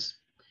 Mars.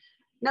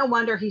 No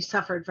wonder he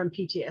suffered from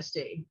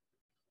PTSD.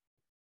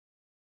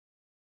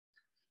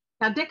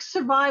 Now, Dix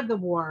survived the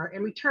war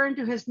and returned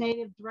to his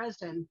native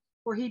Dresden,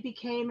 where he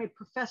became a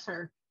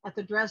professor at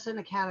the Dresden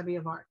Academy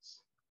of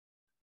Arts.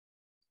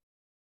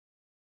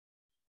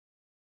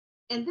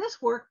 In this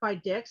work by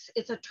Dix,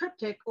 it's a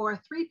triptych or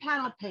a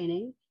 3-panel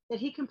painting that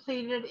he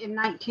completed in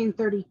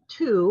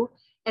 1932,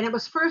 and it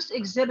was first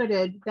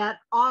exhibited that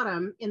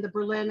autumn in the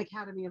Berlin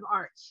Academy of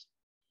Arts.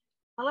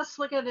 Now let's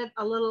look at it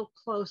a little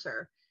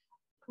closer.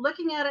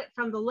 Looking at it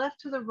from the left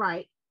to the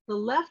right, the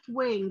left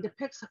wing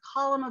depicts a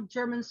column of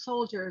German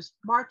soldiers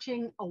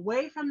marching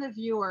away from the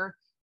viewer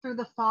through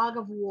the fog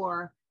of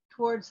war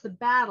towards the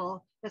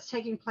battle that's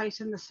taking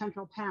place in the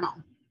central panel.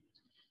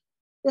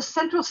 This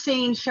central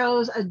scene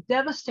shows a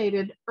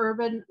devastated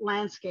urban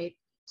landscape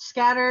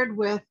scattered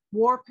with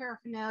war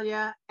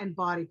paraphernalia and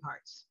body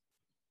parts.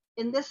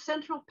 In this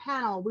central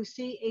panel, we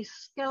see a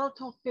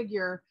skeletal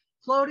figure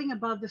floating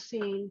above the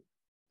scene,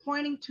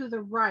 pointing to the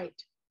right,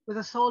 with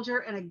a soldier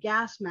in a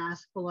gas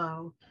mask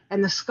below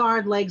and the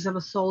scarred legs of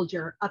a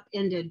soldier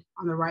upended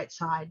on the right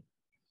side.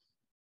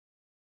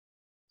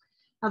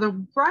 Now,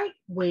 the right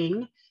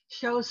wing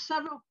shows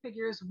several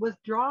figures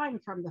withdrawing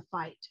from the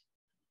fight.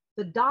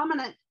 The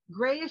dominant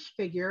grayish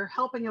figure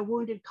helping a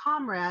wounded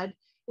comrade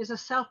is a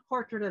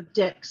self-portrait of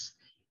Dix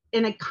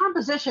in a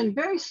composition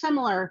very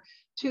similar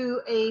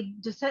to a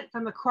Descent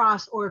from the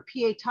Cross or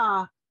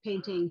Pietà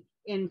painting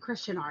in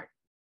Christian art.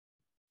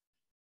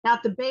 Now,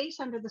 at the base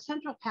under the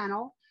central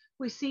panel,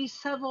 we see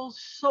several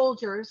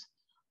soldiers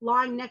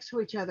lying next to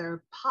each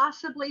other,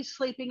 possibly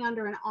sleeping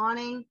under an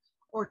awning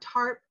or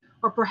tarp,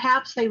 or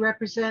perhaps they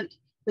represent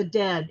the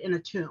dead in a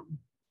tomb.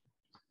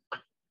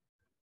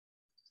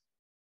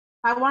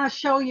 I want to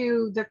show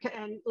you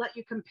and let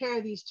you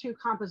compare these two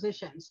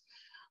compositions.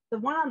 The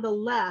one on the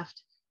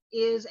left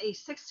is a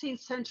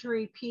 16th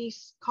century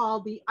piece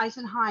called the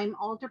Eisenheim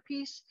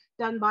altarpiece,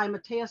 done by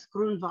Matthias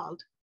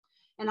Grunwald.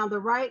 And on the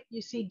right,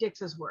 you see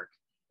Dix's work.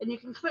 And you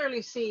can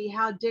clearly see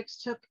how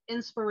Dix took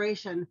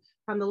inspiration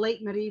from the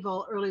late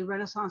medieval, early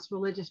Renaissance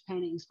religious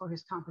paintings for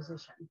his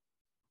composition.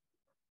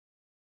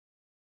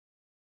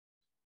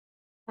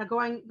 Now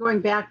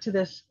going back to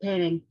this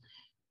painting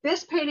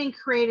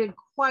created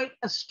quite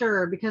a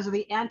stir because of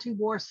the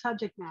anti-war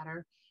subject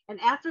matter. And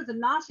after the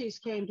Nazis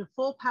came to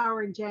full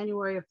power in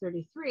January of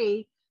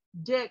 '33,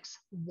 Dix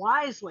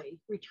wisely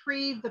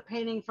retrieved the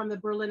painting from the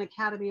Berlin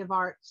Academy of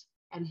Arts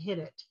and hid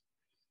it.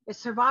 It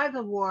survived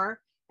the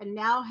war and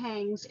now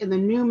hangs in the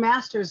New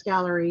Masters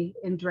Gallery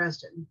in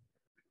Dresden.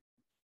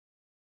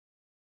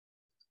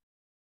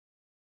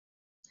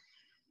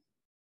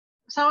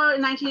 So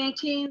in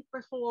 1918,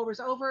 First World War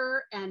was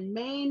over and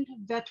maimed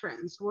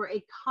veterans were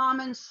a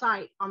common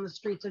sight on the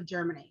streets of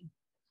Germany.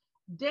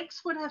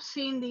 Dix would have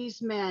seen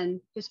these men,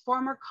 his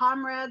former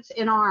comrades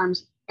in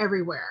arms,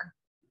 everywhere.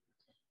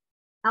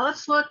 Now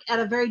let's look at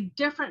a very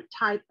different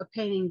type of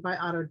painting by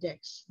Otto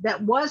Dix that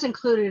was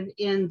included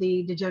in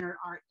the Degenerate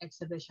Art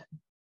exhibition.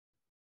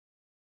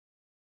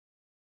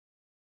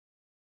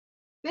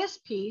 This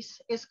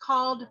piece is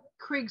called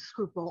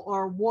Kriegskruppel,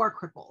 or War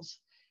Cripples,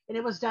 and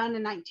it was done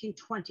in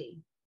 1920.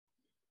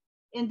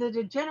 In the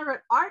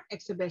Degenerate Art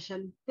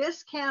exhibition,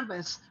 this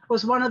canvas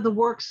was one of the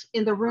works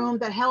in the room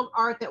that held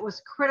art that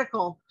was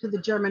critical to the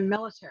German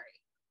military.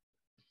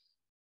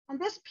 And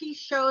this piece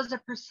shows a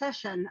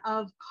procession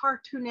of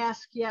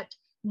cartoonesque yet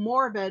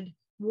morbid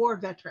war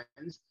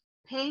veterans,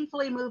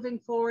 painfully moving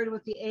forward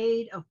with the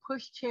aid of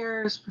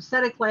pushchairs,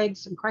 prosthetic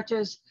legs, and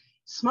crutches,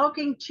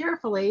 smoking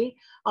cheerfully,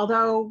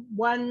 although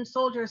one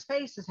soldier's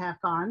face is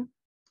half gone.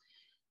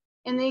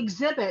 In the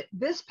exhibit,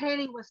 this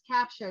painting was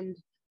captioned,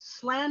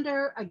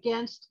 "Slander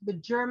Against the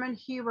German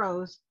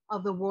Heroes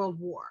of the World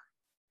War."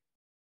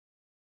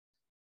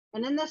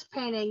 And in this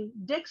painting,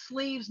 Dix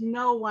leaves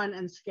no one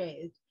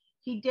unscathed.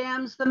 He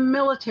damns the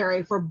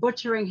military for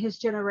butchering his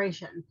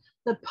generation,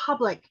 the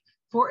public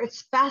for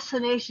its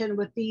fascination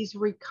with these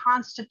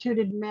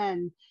reconstituted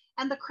men,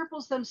 and the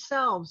cripples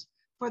themselves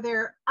for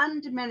their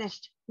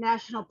undiminished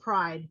national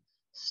pride,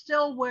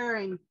 still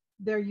wearing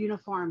their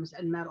uniforms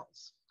and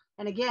medals.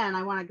 And again,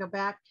 I want to go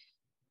back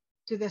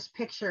to this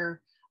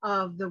picture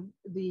of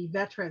the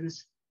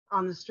veterans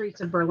on the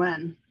streets of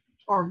Berlin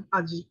or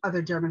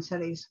other German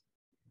cities.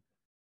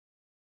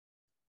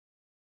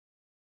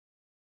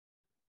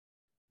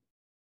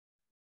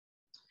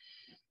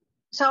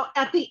 So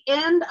at the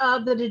end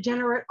of the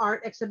Degenerate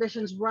Art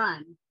exhibition's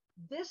run,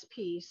 this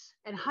piece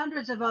and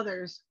hundreds of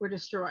others were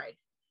destroyed.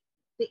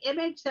 The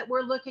image that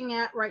we're looking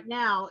at right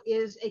now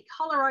is a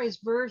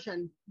colorized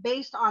version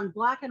based on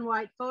black and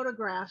white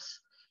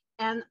photographs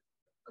and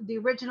the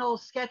original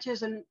sketches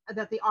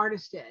that the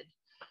artist did.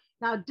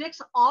 Now,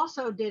 Dix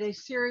also did a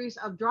series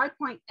of dry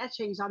point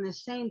etchings on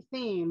this same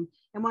theme,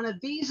 and one of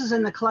these is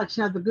in the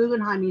collection of the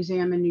Guggenheim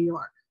Museum in New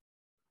York.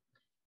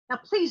 Now,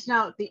 please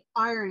note the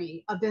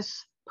irony of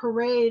this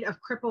parade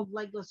of crippled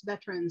legless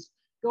veterans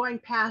going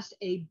past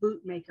a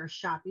bootmaker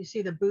shop. You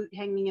see the boot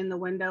hanging in the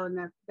window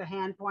and the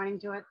hand pointing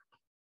to it.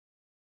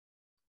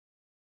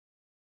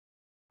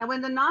 And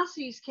when the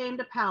Nazis came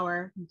to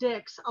power,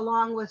 Dix,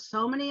 along with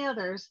so many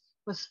others,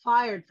 was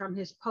fired from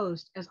his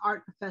post as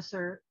art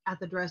professor at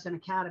the Dresden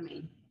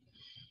Academy.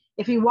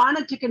 If he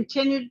wanted to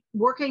continue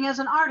working as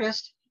an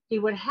artist, he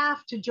would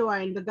have to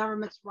join the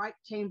government's Reich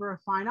Chamber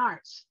of Fine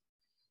Arts.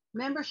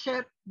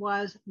 Membership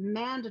was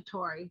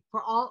mandatory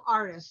for all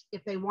artists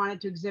if they wanted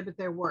to exhibit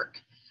their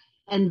work.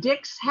 And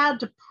Dix had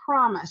to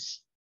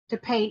promise to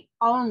paint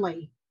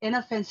only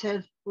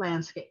inoffensive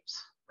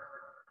landscapes.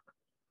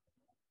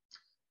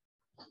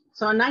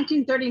 So in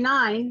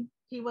 1939,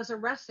 he was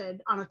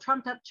arrested on a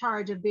trumped up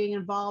charge of being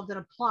involved in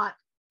a plot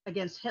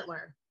against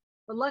Hitler.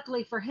 But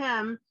luckily for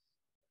him,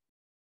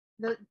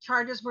 the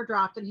charges were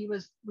dropped and he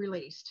was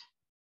released.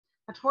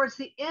 Now, towards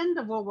the end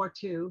of World War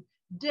II,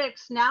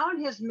 Dix, now in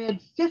his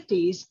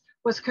mid-50s,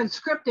 was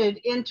conscripted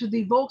into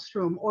the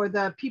Volksturm, or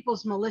the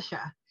People's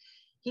Militia.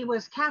 He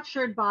was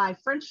captured by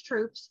French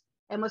troops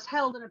and was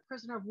held in a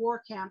prisoner of war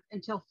camp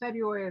until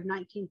February of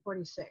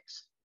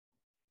 1946.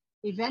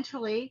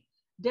 Eventually,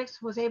 Dix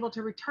was able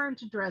to return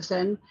to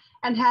Dresden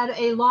and had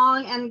a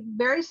long and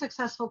very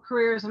successful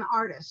career as an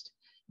artist,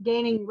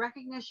 gaining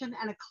recognition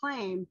and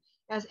acclaim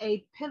as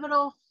a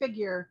pivotal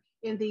figure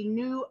in the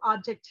new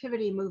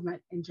objectivity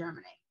movement in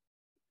Germany.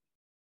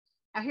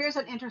 Now, here's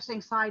an interesting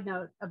side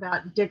note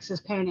about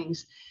Dix's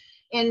paintings.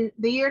 In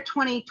the year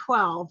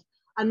 2012,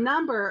 a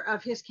number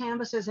of his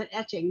canvases and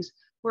etchings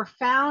were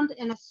found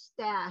in a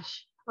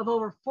stash of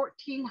over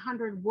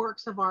 1,400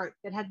 works of art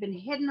that had been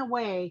hidden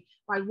away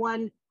by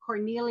one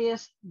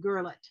Cornelius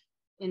Gurlitt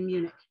in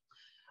Munich.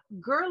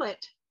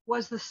 Gurlitt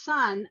was the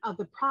son of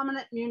the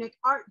prominent Munich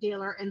art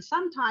dealer and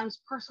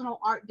sometimes personal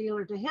art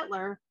dealer to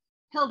Hitler,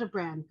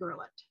 Hildebrand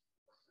Gurlitt.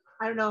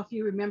 I don't know if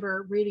you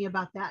remember reading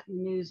about that in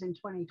the news in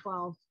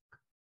 2012.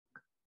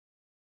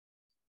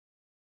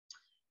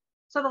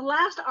 So the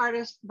last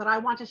artist that I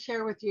want to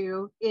share with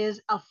you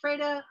is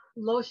Elfriede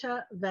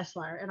Losche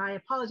Wessler. And I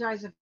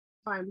apologize if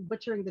I'm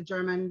butchering the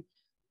German,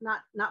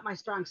 not my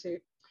strong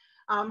suit.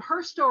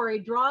 Her story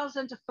draws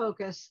into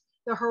focus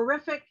the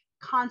horrific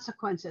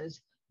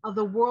consequences of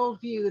the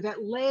worldview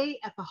that lay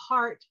at the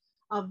heart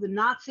of the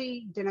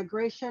Nazi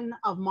denigration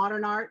of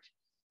modern art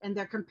and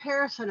their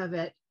comparison of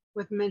it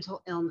with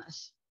mental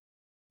illness.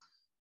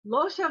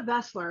 Losche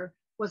Wessler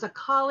was a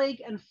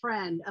colleague and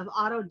friend of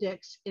Otto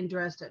Dix in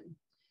Dresden.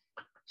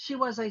 She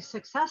was a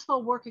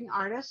successful working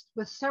artist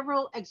with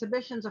several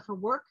exhibitions of her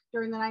work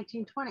during the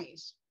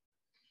 1920s.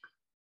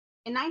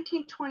 In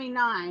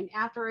 1929,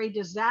 after a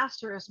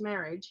disastrous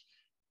marriage,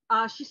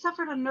 she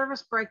suffered a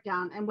nervous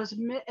breakdown and was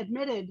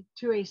admitted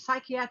to a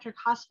psychiatric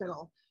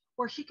hospital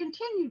where she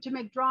continued to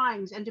make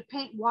drawings and to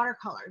paint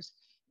watercolors,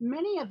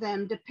 many of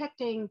them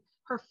depicting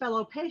her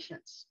fellow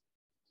patients.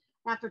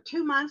 After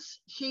 2 months,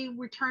 she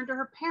returned to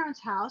her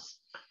parents' house,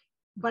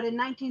 but in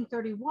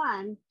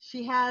 1931,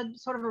 she had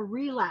sort of a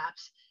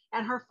relapse,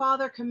 and her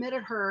father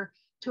committed her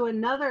to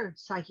another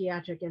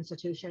psychiatric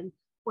institution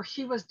where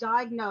she was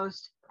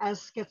diagnosed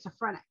as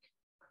schizophrenic.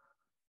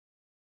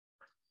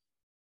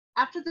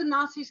 After the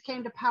Nazis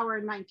came to power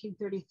in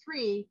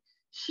 1933,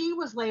 She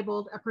was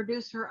labeled a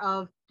producer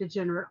of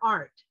degenerate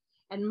art,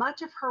 and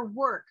much of her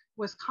work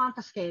was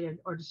confiscated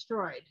or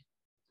destroyed.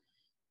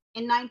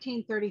 In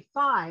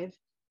 1935,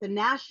 the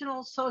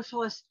National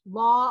Socialist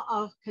Law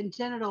of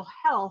Congenital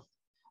Health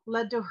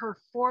led to her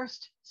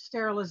forced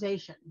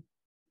sterilization.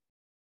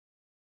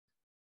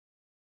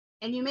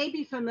 And you may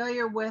be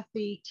familiar with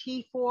the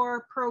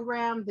T4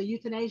 program, the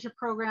euthanasia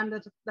program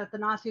that the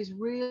Nazis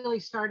really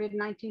started in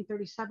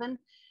 1937.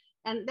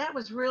 And that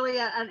was really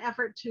an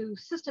effort to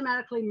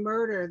systematically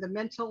murder the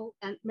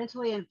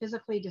mentally and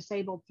physically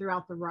disabled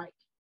throughout the Reich.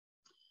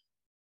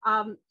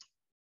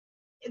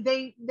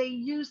 They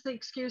used the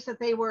excuse that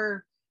they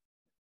were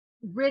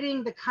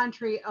ridding the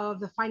country of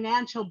the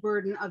financial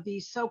burden of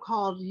these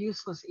so-called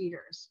useless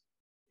eaters.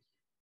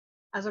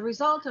 As a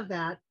result of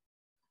that,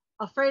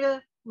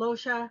 Alfreda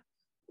Loscha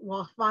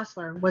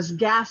Wassler was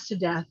gassed to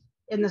death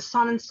in the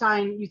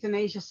Sonnenstein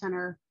Euthanasia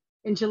Center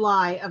in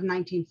July of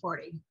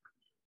 1940.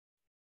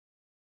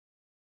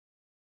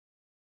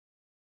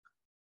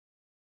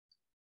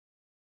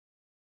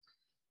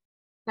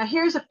 Now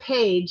here's a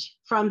page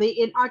from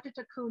the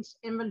Antarctica Kunst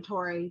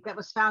inventory that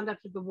was found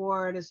after the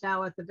war and is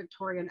now at the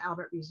Victoria and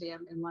Albert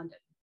Museum in London.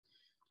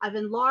 I've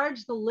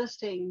enlarged the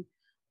listing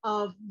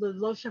of the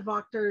Loscha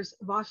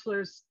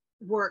Wassler's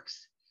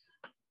works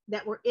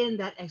that were in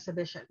that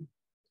exhibition.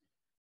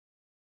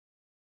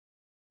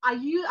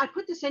 I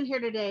put this in here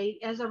today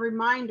as a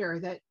reminder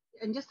that,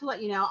 and just to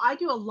let you know, I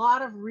do a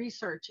lot of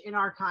research in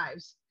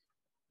archives.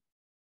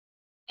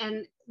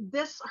 And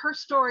her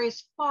story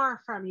is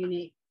far from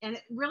unique. And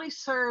it really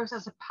serves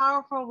as a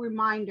powerful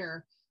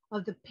reminder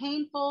of the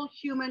painful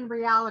human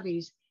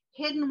realities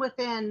hidden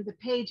within the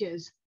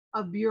pages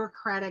of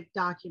bureaucratic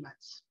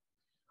documents.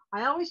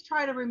 I always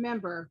try to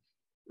remember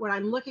when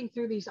I'm looking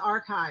through these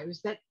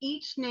archives that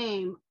each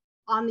name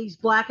on these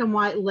black and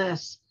white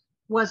lists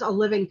was a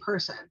living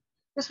person.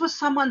 This was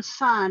someone's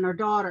son or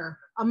daughter,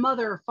 a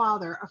mother or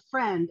father, a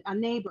friend, a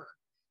neighbor.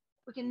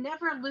 We can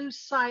never lose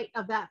sight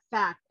of that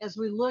fact as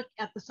we look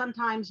at the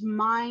sometimes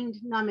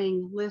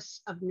mind-numbing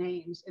lists of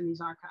names in these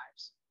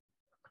archives.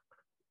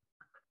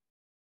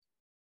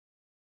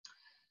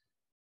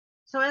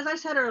 So as I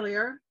said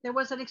earlier, there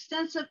was an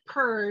extensive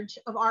purge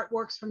of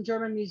artworks from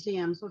German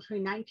museums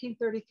between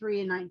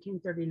 1933 and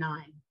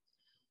 1939.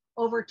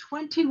 Over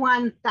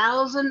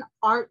 21,000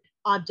 art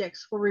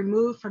objects were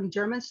removed from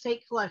German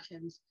state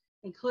collections,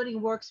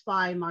 including works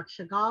by Marc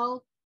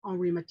Chagall,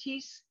 Henri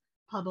Matisse,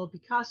 Pablo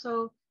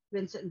Picasso,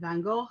 Vincent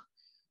van Gogh,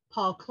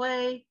 Paul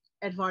Klee,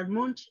 Edvard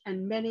Munch,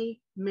 and many,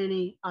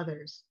 many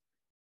others.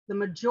 The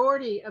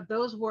majority of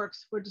those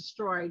works were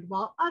destroyed,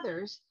 while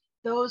others,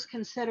 those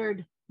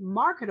considered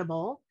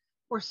marketable,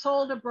 were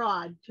sold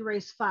abroad to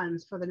raise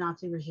funds for the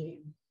Nazi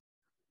regime.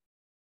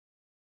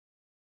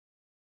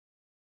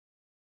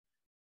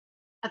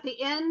 At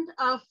the end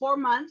of 4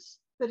 months,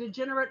 the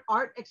Degenerate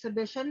Art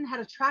exhibition had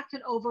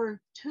attracted over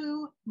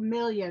 2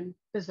 million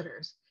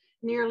visitors,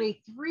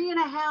 nearly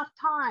 3.5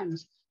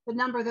 times the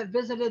number that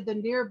visited the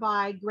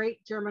nearby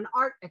Great German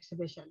Art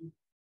Exhibition.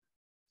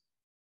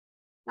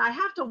 Now I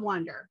have to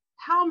wonder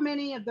how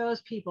many of those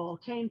people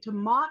came to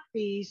mock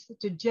these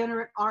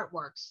degenerate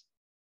artworks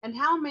and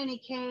how many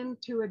came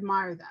to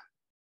admire them.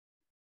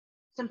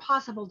 It's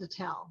impossible to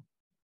tell.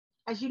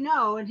 As you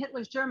know, in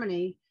Hitler's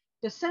Germany,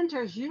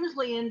 dissenters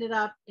usually ended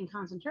up in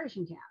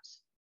concentration camps.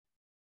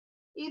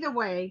 Either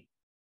way,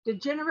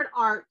 degenerate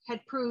art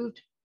had proved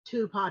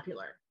too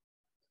popular.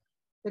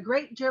 The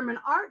Great German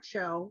Art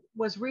Show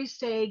was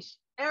restaged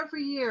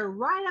every year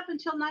right up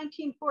until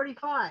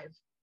 1945.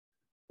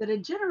 The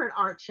Degenerate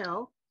Art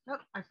Show, oh,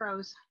 I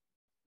froze.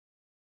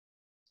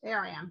 There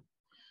I am.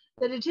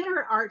 The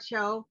Degenerate Art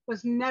Show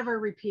was never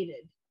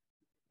repeated.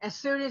 As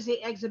soon as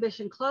the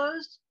exhibition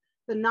closed,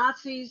 the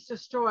Nazis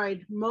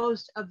destroyed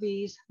most of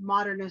these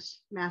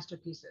modernist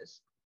masterpieces.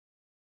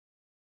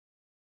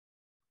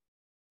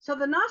 So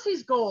the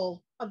Nazis'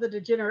 goal of the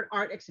Degenerate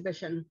Art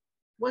exhibition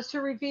was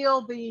to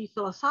reveal the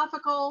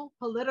philosophical,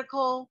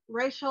 political,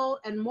 racial,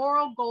 and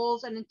moral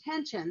goals and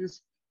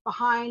intentions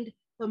behind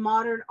the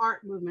modern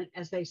art movement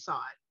as they saw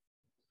it.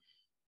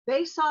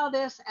 They saw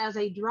this as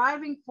a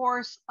driving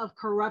force of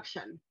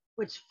corruption,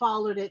 which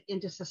followed it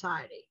into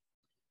society.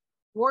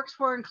 Works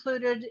were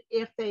included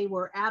if they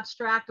were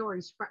abstract or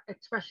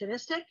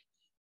expressionistic,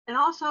 and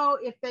also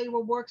if they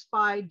were works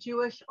by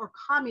Jewish or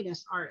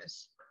communist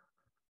artists.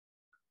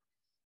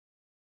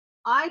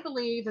 I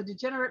believe the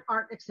Degenerate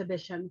Art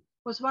exhibition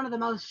was one of the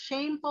most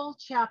shameful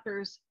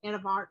chapters in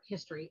art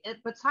history,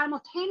 but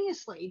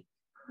simultaneously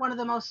one of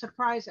the most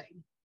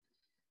surprising.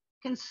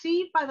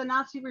 Conceived by the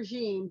Nazi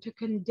regime to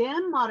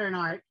condemn modern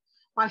art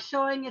by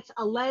showing its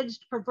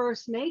alleged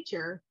perverse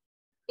nature,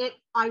 it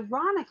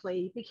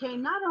ironically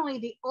became not only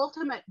the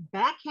ultimate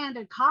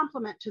backhanded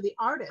compliment to the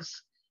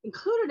artists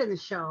included in the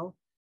show,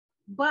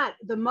 but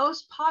the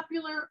most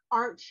popular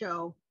art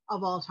show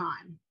of all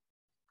time.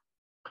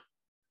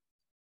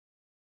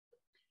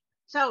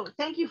 So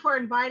thank you for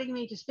inviting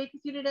me to speak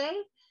with you today.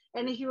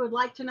 And if you would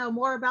like to know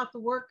more about the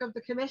work of the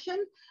commission,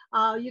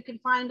 you can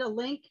find a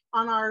link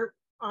on our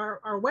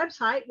our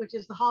website, which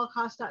is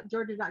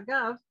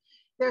theholocaust.georgia.gov,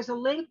 there's a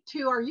link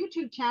to our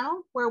YouTube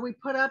channel where we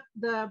put up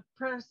the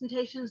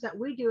presentations that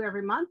we do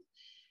every month.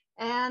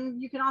 And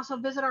you can also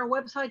visit our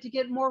website to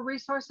get more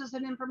resources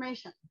and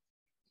information.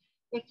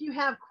 If you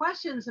have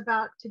questions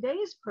about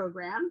today's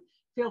program,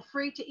 feel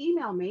free to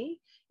email me.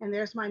 And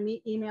there's my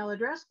email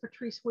address,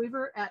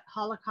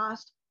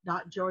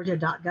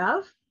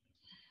 patriceweaver@holocaust.georgia.gov.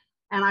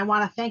 And I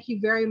want to thank you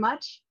very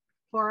much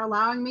for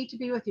allowing me to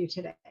be with you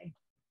today.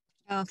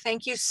 Oh,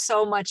 thank you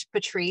so much,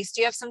 Patrice.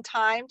 Do you have some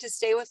time to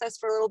stay with us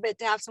for a little bit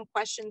to have some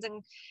questions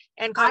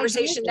and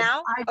conversation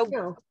now? I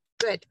do.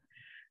 Good.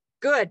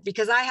 Good,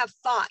 because I have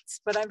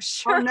thoughts, but I'm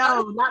sure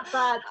not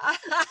thoughts.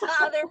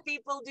 other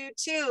people do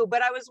too.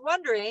 But I was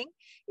wondering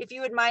if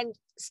you would mind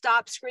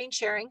stop screen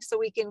sharing so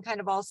we can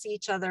kind of all see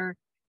each other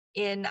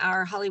in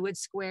our Hollywood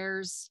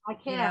Squares. I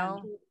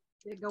can.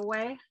 Did it go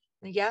away?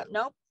 Yeah,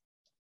 nope.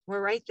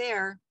 We're right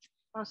there.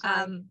 Oh,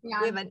 sorry.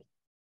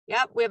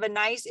 We have a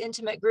nice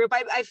intimate group.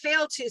 I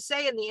failed to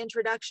say in the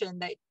introduction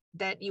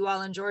that you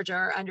all in Georgia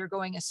are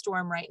undergoing a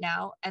storm right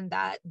now, and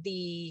that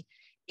the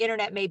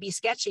internet may be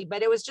sketchy,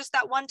 but it was just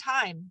that one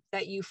time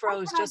that you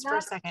froze just for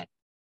a second.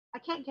 I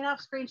can't get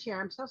off screen share.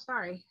 I'm so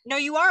sorry. No,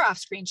 you are off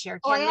screen share.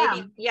 Oh, I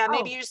am?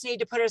 Maybe you just need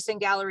to put us in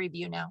gallery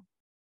view now.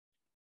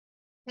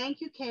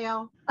 Thank you,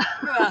 Kale.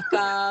 You're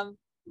welcome.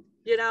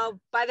 You know,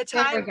 by the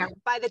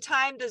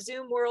time the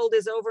Zoom world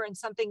is over and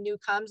something new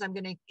comes, I'm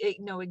going to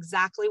know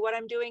exactly what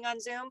I'm doing on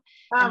Zoom.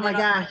 Oh my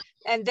gosh.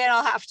 And then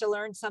I'll have to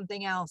learn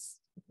something else.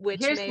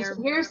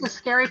 Here's the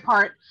scary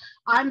part.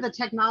 I'm the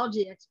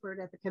technology expert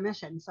at the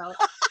commission, so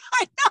I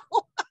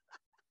know.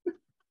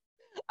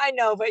 I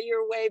know, but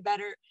you're way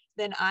better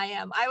than I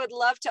am. I would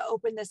love to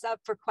open this up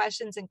for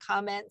questions and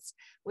comments.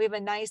 We have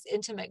a nice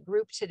intimate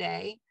group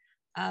today.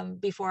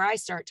 Before I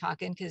start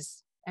talking,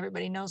 because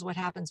everybody knows what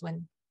happens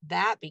when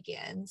that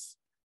begins.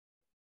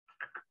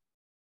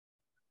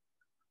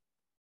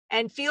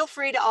 And feel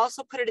free to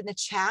also put it in the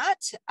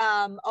chat.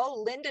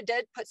 Linda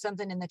did put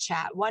something in the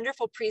chat.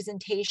 Wonderful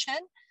presentation.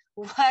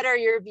 What are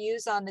your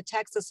views on the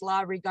Texas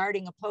law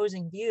regarding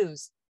opposing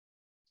views?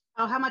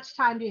 Oh, how much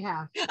time do you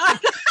have?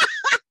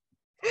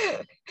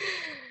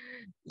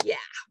 Yeah.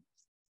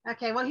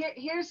 Okay, well,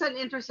 here's an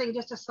interesting,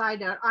 just a side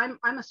note. I'm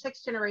a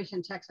 6th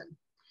generation Texan.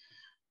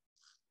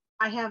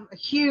 I have a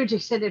huge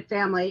extended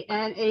family,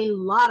 and a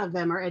lot of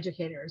them are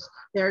educators.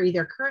 They're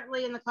either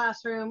currently in the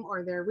classroom,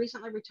 or they're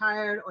recently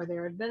retired, or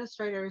they're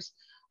administrators.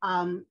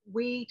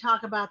 We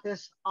talk about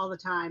this all the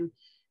time.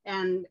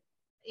 And,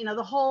 you know,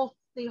 the whole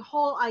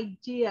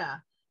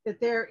idea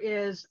that there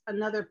is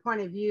another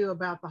point of view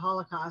about the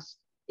Holocaust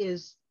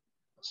is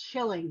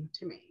chilling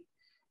to me.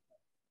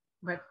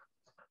 But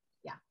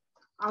yeah,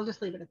 I'll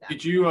just leave it at that.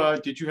 Did you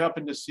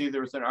happen to see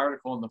there was an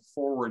article in the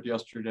Forward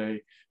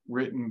yesterday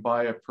written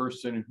by a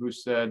person who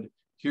said,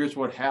 here's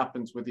what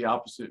happens with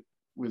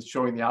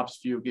showing the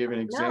opposite view, gave an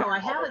example. No, I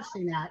haven't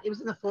seen that. It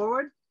was in the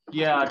Forward?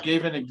 Yeah,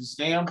 gave an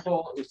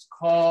example. It's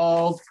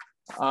called,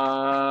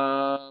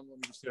 let me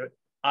just do it.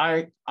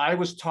 I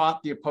was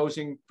taught the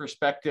opposing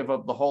perspective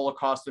of the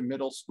Holocaust in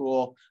middle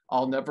school.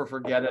 I'll never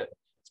forget it.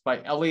 It's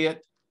by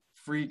Elliot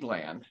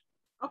Friedland.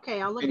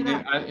 Okay, I'll look it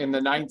up. In the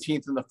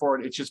 19th and the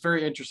Forward. It's just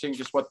very interesting,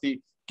 just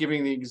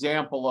giving the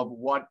example of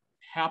what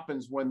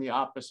happens when the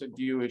opposite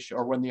view is,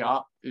 or when the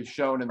is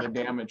shown, and the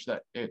damage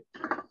that it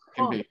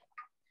can be.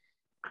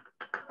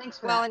 Thanks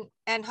for that.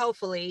 And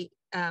hopefully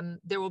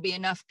there will be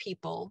enough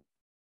people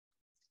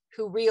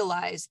who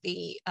realize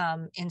the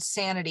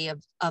insanity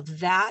of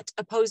that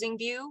opposing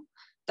view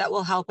that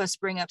will help us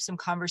bring up some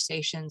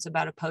conversations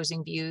about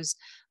opposing views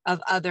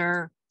of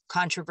other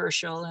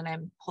controversial, and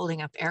I'm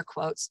holding up air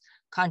quotes,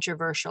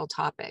 controversial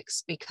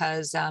topics,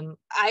 because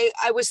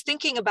I was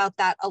thinking about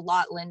that a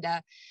lot,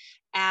 Linda,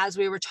 as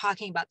we were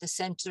talking about the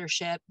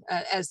censorship,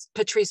 as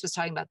Patrice was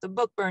talking about the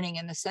book burning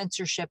and the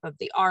censorship of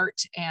the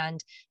art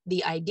and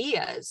the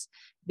ideas,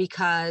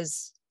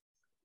 because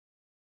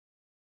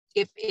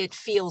if it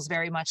feels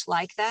very much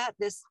like that,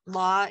 this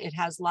law, it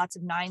has lots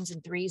of 9s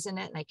and 3s in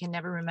it, and I can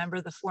never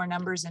remember the 4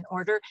 numbers in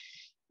order,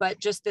 but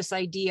just this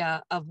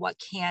idea of what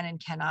can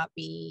and cannot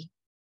be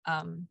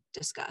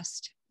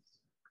discussed.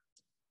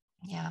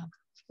 Yeah.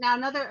 Now,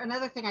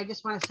 another thing I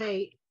just want to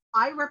say,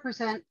 I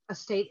represent a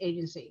state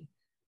agency,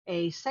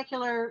 a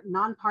secular,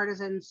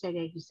 nonpartisan state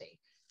agency.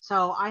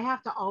 So I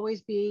have to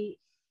always be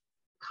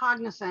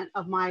cognizant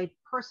of my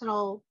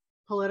personal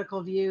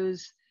political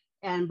views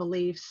and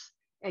beliefs,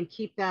 and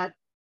keep that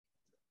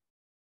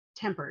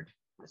tempered,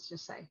 let's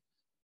just say.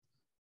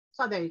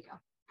 So there you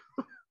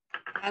go.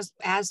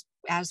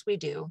 As we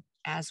do,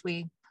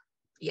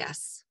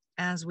 yes,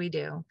 as we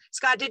do.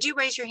 Scott, did you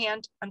raise your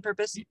hand on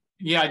purpose?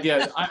 Yeah, I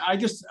did. I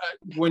just,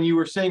 when you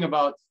were saying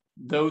about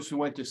those who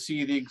went to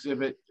see the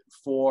exhibit,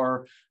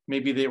 for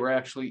maybe they were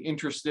actually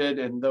interested,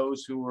 and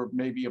those who were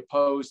maybe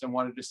opposed and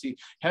wanted to see,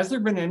 has there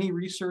been any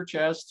research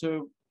as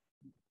to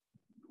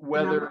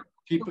whether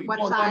people,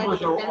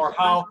 numbers, or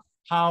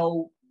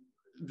how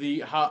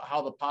the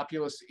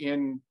populace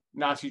in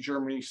Nazi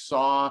Germany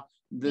saw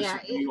this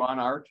view on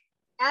art?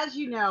 As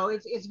you know,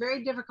 it's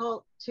very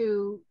difficult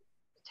to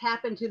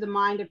tap into the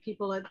mind of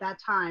people at that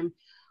time.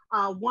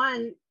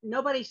 One,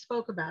 nobody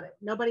spoke about it.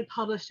 Nobody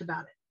published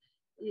about it.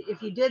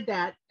 If you did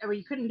that, or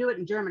you couldn't do it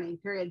in Germany,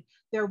 period.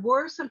 There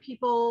were some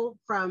people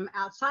from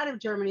outside of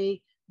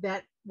Germany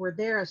that were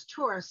there as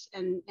tourists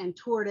and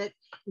toured it.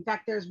 In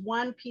fact, there's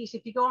one piece,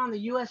 if you go on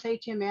the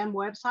USHMM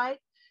website,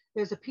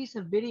 there's a piece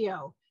of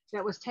video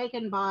that was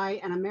taken by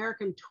an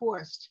American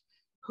tourist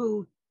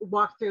who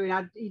walked through.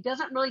 Now, he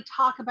doesn't really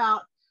talk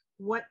about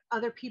what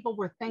other people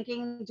were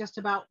thinking, just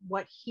about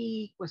what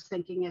he was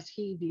thinking as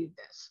he viewed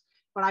this.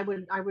 But I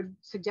would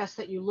suggest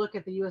that you look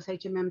at the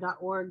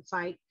ushmm.org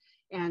site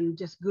and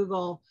just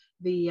Google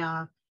the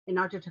In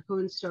Arte der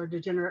Kunst or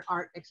Degenerate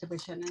Art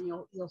exhibition, and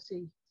you'll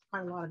see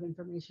quite a lot of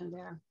information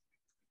there.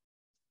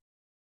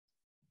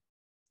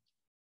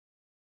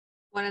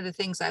 One of the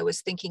things I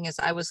was thinking as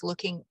I was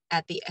looking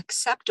at the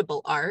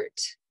acceptable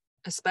art,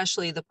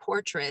 especially the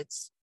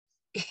portraits,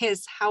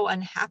 is how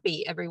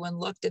unhappy everyone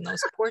looked in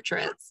those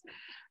portraits.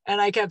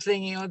 And I kept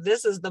thinking, oh,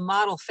 this is the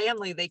model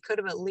family. They could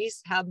have at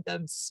least had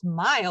them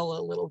smile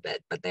a little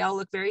bit, but they all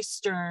look very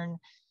stern,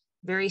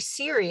 very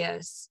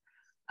serious,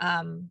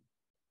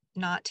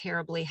 not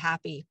terribly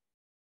happy.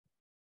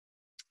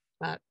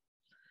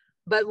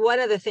 But one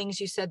of the things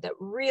you said that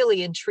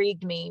really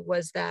intrigued me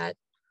was that,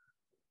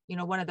 you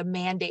know, one of the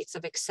mandates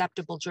of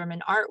acceptable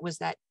German art was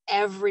that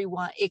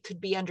it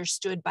could be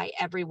understood by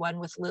everyone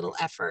with little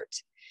effort.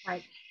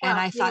 Right. And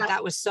I thought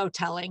that was so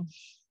telling.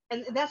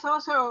 And that's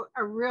also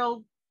a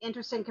real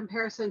interesting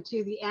comparison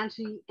to the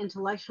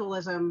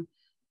anti-intellectualism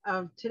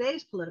of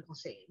today's political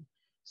scene.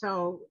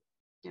 So,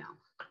 you know,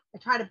 I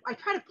try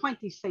to point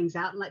these things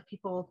out and let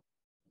people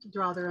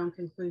draw their own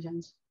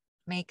conclusions.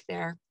 Make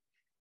their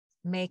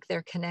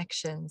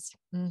connections.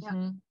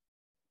 Mm-hmm.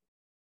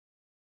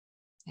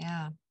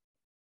 Yeah.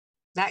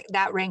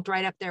 That ranked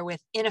right up there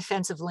with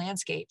inoffensive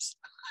landscapes.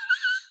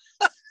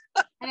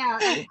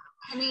 I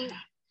mean,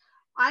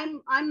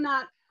 I'm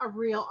not a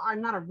real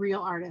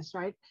artist,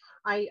 right?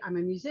 I'm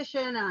a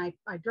musician, and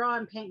I draw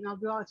and paint and I'll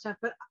do all that stuff,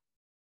 but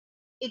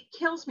it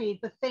kills me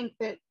to think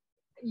that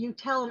you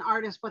tell an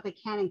artist what they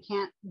can and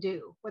can't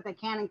do, what they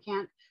can and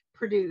can't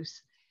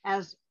produce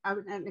as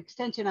an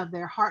extension of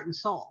their heart and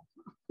soul.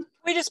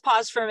 We just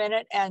pause for a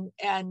minute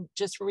and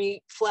just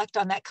reflect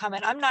on that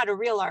comment. I'm not a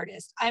real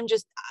artist. I'm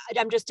just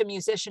a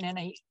musician, and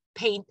I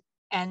paint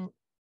and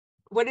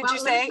what did you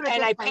say?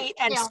 And I paint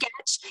and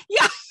sketch.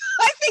 Yeah,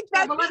 I think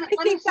that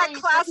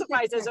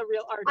classifies as a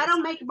real artist. I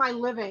don't make my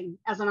living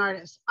as an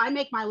artist. I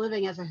make my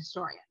living as a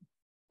historian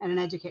and an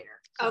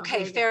educator. So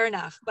okay, fair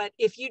enough. But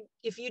if you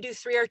do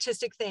three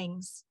artistic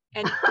things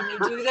and you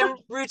do them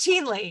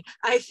routinely,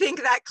 I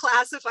think that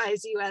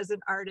classifies you as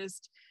an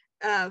artist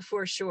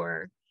for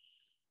sure.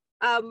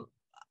 You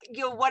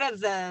know, one of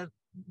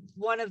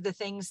the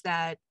things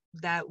that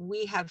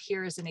we have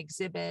here is an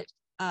exhibit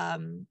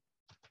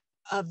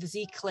of the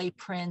Z clay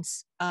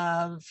prints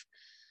of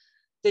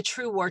the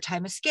true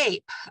wartime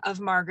escape of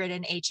Margaret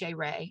and H.A.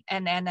 Ray.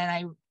 And then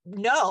I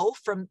know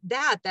from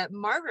that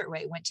Margaret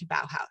Ray went to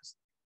Bauhaus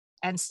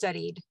and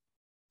studied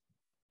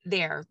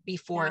there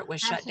before it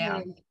was shut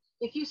down.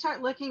 If you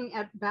start looking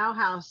at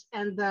Bauhaus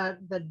and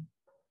the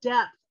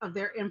depth of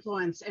their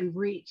influence and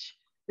reach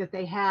that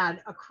they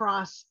had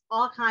across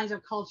all kinds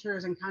of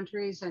cultures and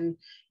countries and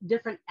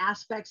different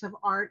aspects of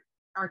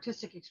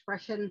artistic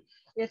expression,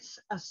 it's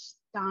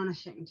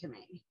astonishing to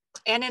me.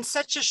 And in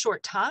such a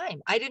short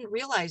time. I didn't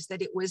realize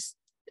that it was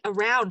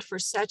around for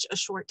such a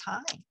short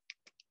time.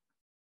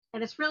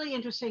 And it's really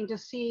interesting to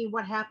see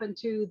what happened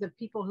to the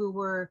people who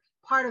were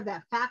part of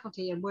that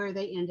faculty and where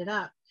they ended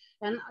up.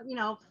 And, you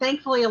know,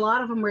 thankfully, a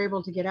lot of them were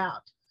able to get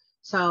out.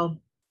 So.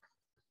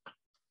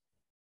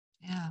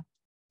 Yeah.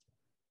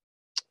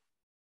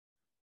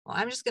 Well,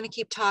 I'm just going to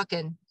keep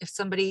talking.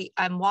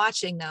 I'm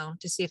watching though,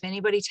 to see if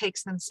anybody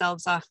takes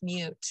themselves off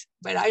mute.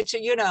 But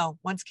you know,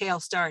 once Kale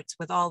starts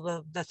with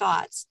all the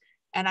thoughts,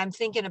 and I'm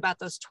thinking about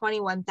those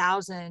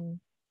 21,000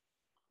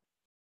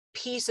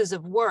 pieces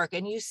of work.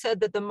 And you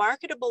said that the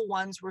marketable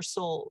ones were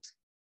sold.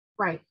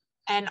 Right.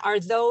 And are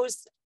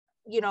those,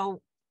 you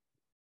know,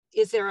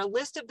 is there a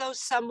list of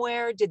those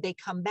somewhere? Did they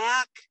come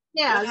back?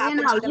 Yeah, what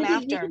happened to them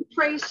after?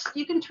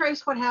 You can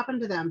trace what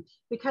happened to them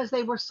because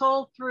they were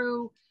sold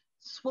through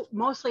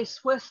mostly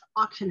Swiss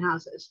auction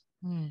houses.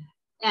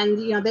 And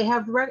you know, they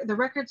have the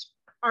records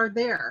are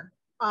there.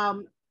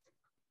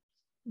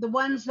 The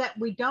ones that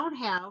we don't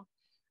have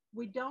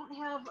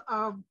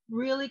a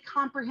really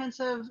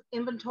comprehensive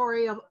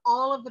inventory of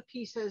all of the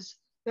pieces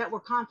that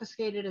were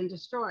confiscated and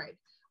destroyed.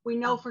 We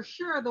know for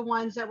sure the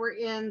ones that were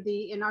in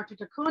the In Arte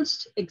der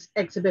Kunst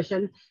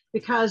exhibition,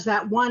 because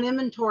that one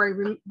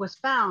inventory was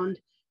found,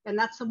 and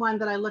that's the one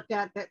that I looked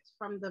at that's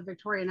from the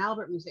Victoria and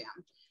Albert Museum.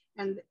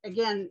 And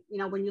again, you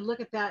know, when you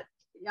look at that,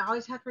 you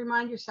always have to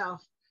remind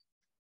yourself,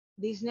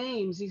 these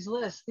names, these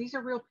lists, these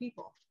are real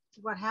people.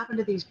 What happened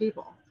to these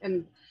people?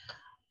 And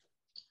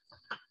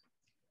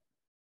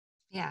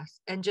yes,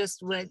 and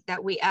just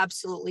that we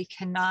absolutely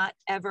cannot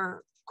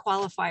ever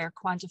qualify or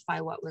quantify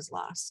what was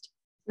lost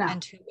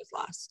and who was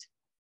lost.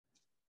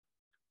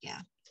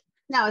 Yeah.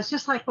 No, it's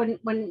just like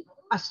when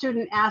a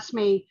student asked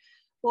me,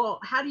 well,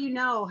 how do you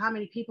know how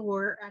many people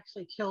were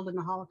actually killed in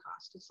the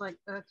Holocaust? It's like,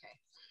 okay.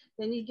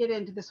 Then you get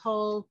into this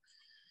whole,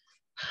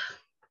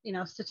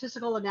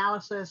 statistical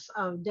analysis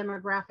of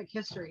demographic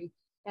history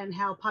and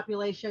how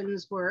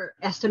populations were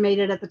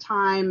estimated at the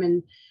time,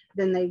 and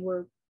then they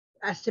were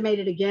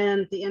estimated again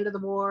at the end of the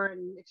war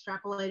and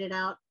extrapolated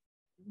out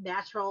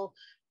natural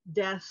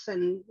deaths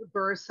and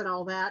births and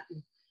all that.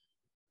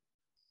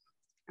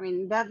 I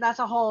mean, that's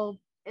a whole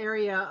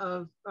area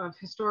of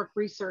historic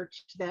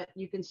research that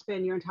you can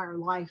spend your entire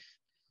life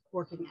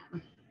working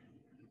at.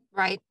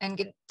 Right, and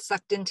get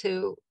sucked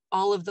into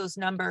all of those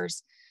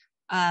numbers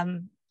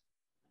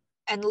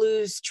and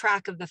lose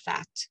track of the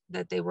fact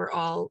that they were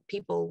all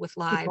people with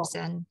lives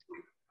and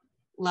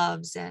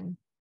loves. And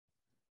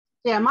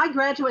yeah, my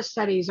graduate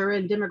studies are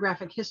in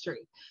demographic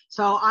history.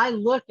 So I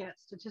look at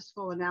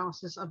statistical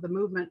analysis of the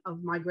movement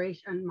of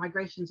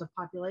migrations of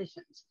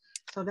populations.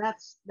 So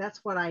that's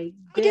what I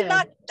did.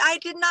 I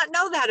did not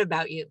know that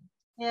about you.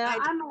 Yeah,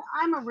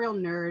 I'm a real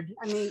nerd.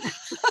 I mean,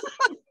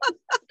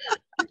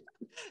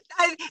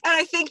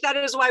 I think that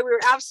is why we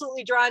were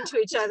absolutely drawn to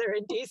each other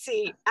in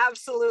DC.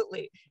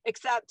 Absolutely.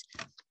 Except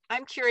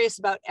I'm curious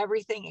about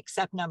everything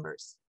except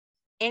numbers.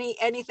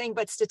 Anything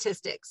but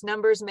statistics.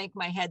 Numbers make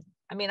my head.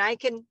 I mean, I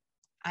can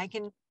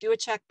do a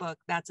checkbook.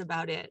 That's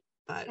about it.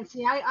 But and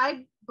see,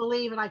 I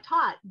believe, and I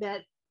taught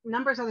that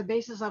numbers are the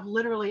basis of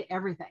literally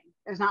everything.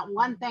 There's not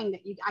one thing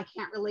that I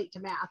can't relate to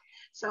math.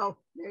 So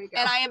there you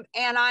go.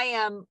 And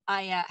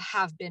I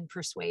have been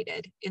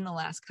persuaded in the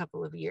last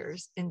couple of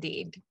years,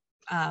 indeed,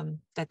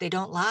 that they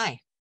don't lie.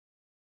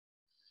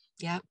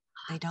 Yep,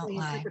 they don't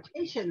lie.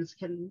 Interpretations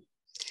can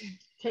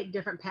take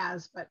different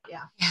paths, but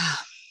yeah.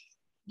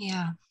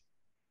 Yeah,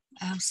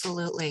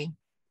 absolutely.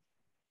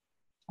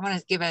 I want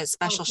to give a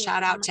special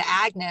shout out to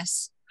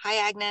Agnes.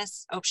 Hi,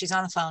 Agnes. Oh, she's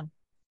on the phone.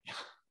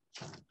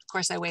 Of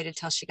course, I waited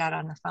till she got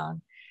on the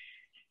phone.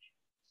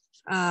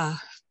 Yeah,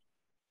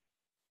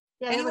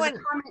 there was a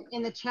comment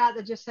in the chat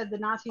that just said the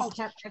Nazis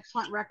kept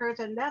excellent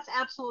records, and that's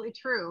absolutely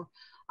true.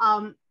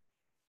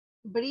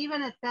 But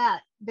even at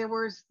that, there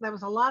was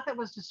a lot that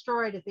was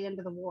destroyed at the end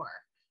of the war.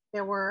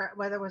 There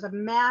was a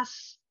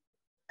mass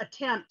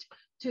attempt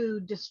to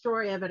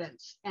destroy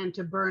evidence and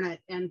to burn it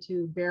and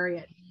to bury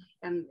it,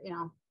 and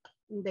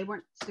they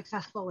weren't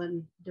successful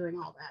in doing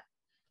all that.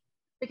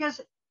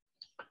 Because,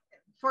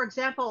 for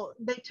example,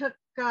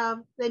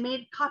 they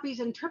made copies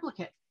in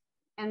triplicate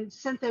and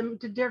sent them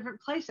to different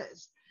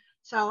places.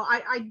 So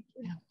I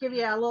give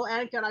you a little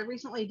anecdote. I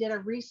recently did a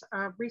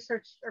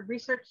research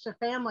a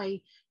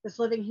family that's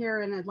living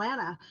here in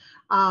Atlanta,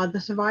 the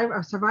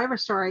survivor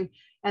story.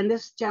 And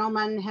this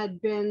gentleman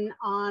had been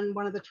on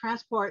one of the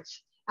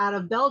transports out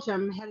of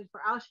Belgium headed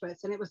for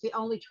Auschwitz. And it was the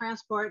only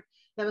transport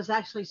that was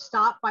actually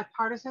stopped by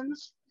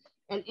partisans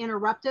and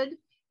interrupted.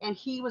 And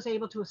he was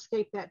able to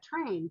escape that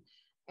train.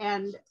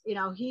 And,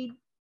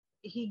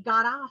 he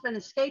got off and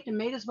escaped and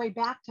made his way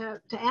back to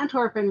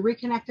Antwerp and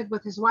reconnected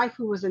with his wife,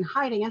 who was in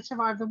hiding, and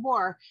survived the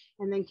war,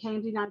 and then came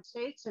to the United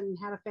States and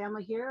had a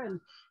family here, and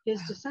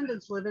his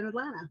descendants live in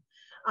Atlanta.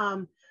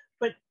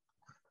 But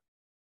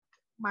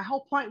my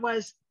whole point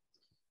was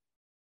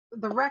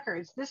the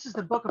records. This is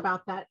the book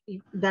about that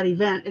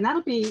event, and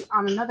that'll be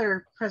on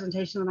another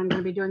presentation that I'm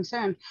going to be doing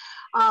soon.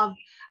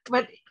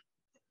 But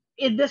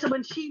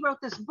when she wrote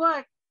this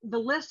book, the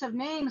list of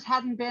names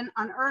hadn't been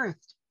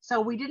unearthed. So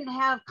we didn't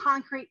have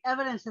concrete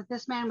evidence that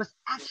this man was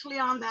actually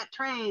on that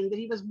train, that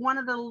he was one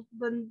of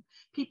the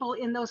people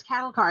in those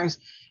cattle cars.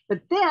 But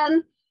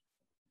then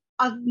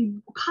a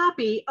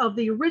copy of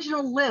the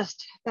original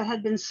list that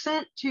had been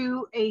sent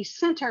to a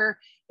center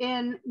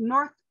in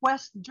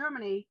Northwest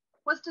Germany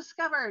was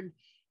discovered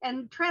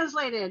and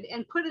translated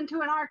and put into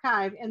an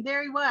archive. And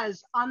there he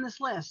was on this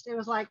list. It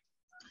was like,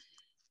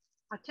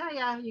 I tell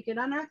you, you can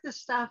unearth this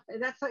stuff.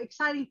 That's the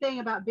exciting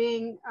thing about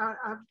being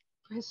a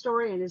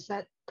historian, is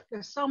that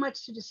there's so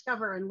much to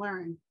discover and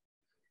learn.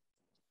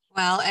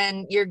 Well,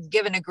 and you're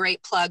given a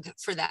great plug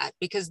for that,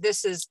 because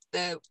this is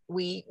the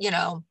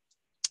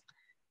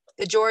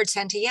George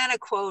Santayana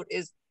quote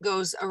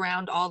goes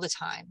around all the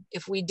time.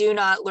 If we do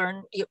not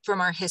learn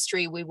from our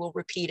history, we will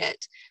repeat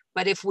it.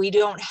 But if we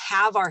don't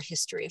have our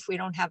history, if we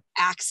don't have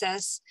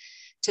access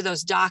to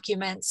those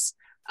documents,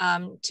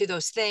 to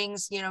those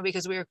things,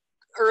 because we were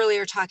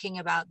earlier talking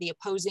about the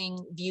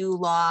opposing view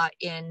law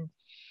in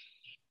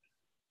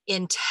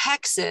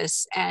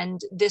Texas,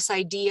 and this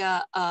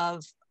idea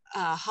of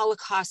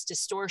Holocaust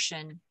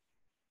distortion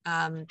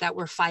that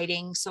we're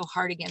fighting so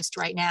hard against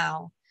right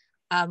now.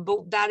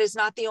 But that is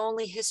not the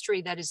only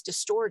history that is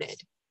distorted,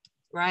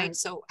 right?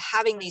 So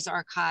having these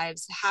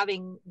archives,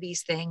 having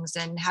these things,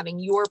 and having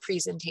your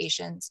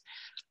presentations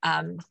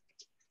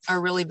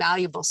are really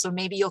valuable. So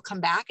maybe you'll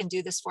come back and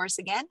do this for us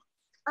again?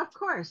 Of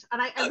course.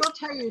 And I will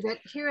tell you that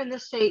here in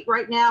this state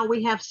right now,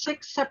 we have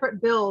 6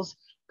 separate bills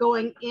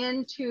going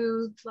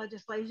into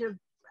legislative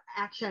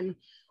action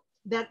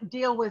that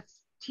deal with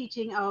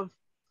teaching of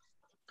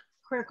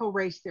critical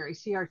race theory,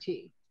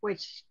 CRT,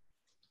 which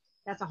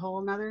that's a whole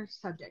nother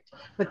subject.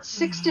 But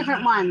 6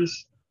 different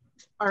ones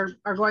are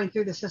going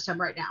through the system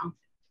right now.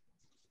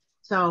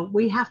 So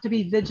we have to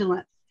be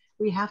vigilant.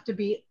 We have to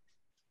be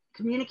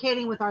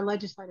communicating with our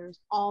legislators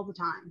all the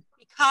time.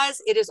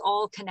 Because it is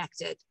all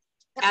connected,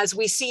 as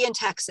we see in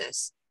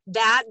Texas.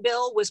 That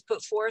bill was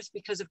put forth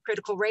because of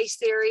critical race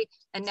theory,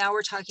 and now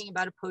we're talking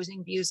about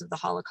opposing views of the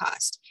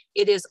Holocaust.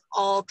 It is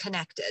all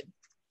connected.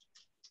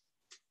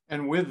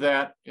 And with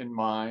that in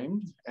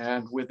mind,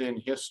 and within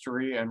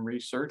history and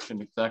research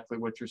and exactly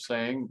what you're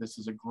saying, this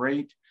is a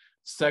great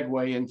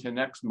segue into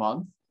next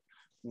month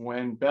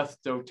when Beth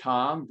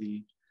Dotan,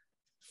 the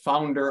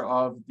founder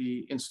of the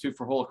Institute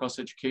for Holocaust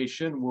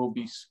Education, will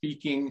be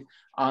speaking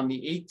on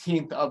the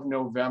 18th of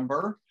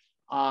November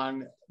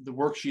on the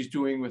work she's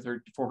doing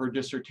for her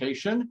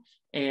dissertation.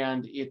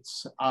 And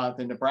it's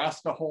the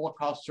Nebraska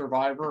Holocaust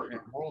Survivor and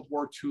World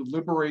War II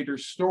Liberator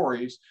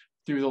Stories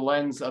through the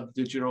lens of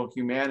digital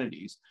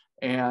humanities.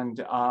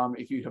 And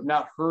if you have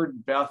not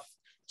heard Beth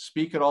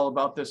speak at all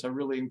about this, I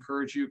really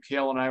encourage you.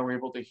 Kale and I were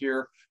able to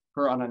hear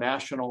her on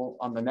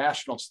the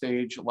national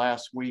stage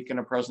last week in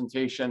a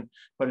presentation,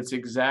 but it's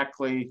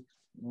exactly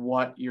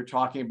what you're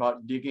talking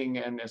about, digging,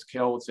 and as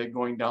Kale would say,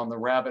 going down the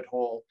rabbit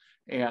hole,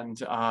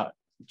 and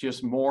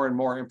just more and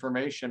more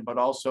information, but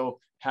also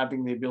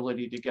having the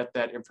ability to get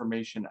that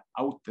information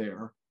out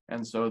there,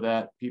 and so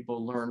that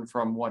people learn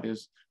from what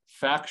is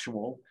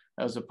factual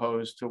as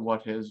opposed to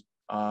what is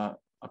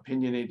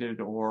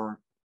opinionated or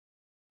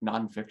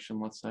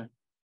nonfiction, let's say.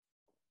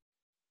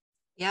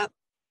 Yep.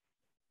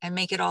 And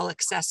make it all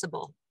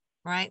accessible,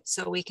 right?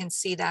 So we can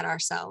see that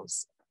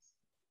ourselves.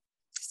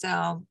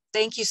 So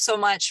thank you so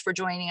much for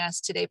joining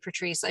us today,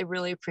 Patrice. I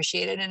really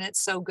appreciate it. And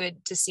it's so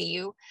good to see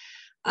you.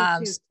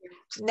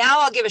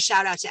 Now I'll give a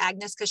shout out to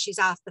Agnes because she's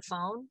off the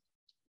phone.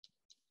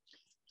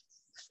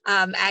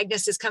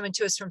 Agnes is coming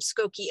to us from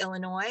Skokie,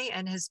 Illinois,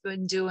 and has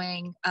been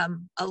doing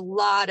a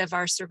lot of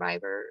our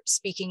survivor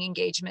speaking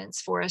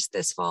engagements for us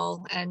this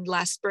fall and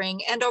last spring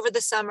and over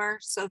the summer.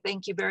 So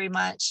thank you very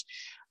much.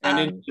 And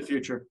in the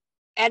future.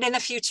 And in the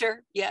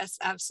future, yes,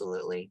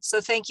 absolutely.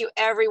 So thank you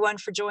everyone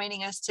for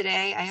joining us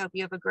today. I hope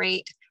you have a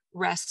great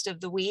rest of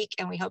the week,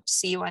 and we hope to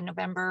see you on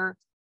November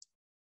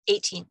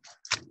 18th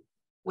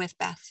with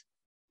Beth.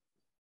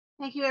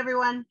 Thank you,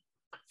 everyone.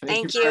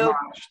 Thank you very you.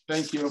 much.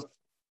 Thank you.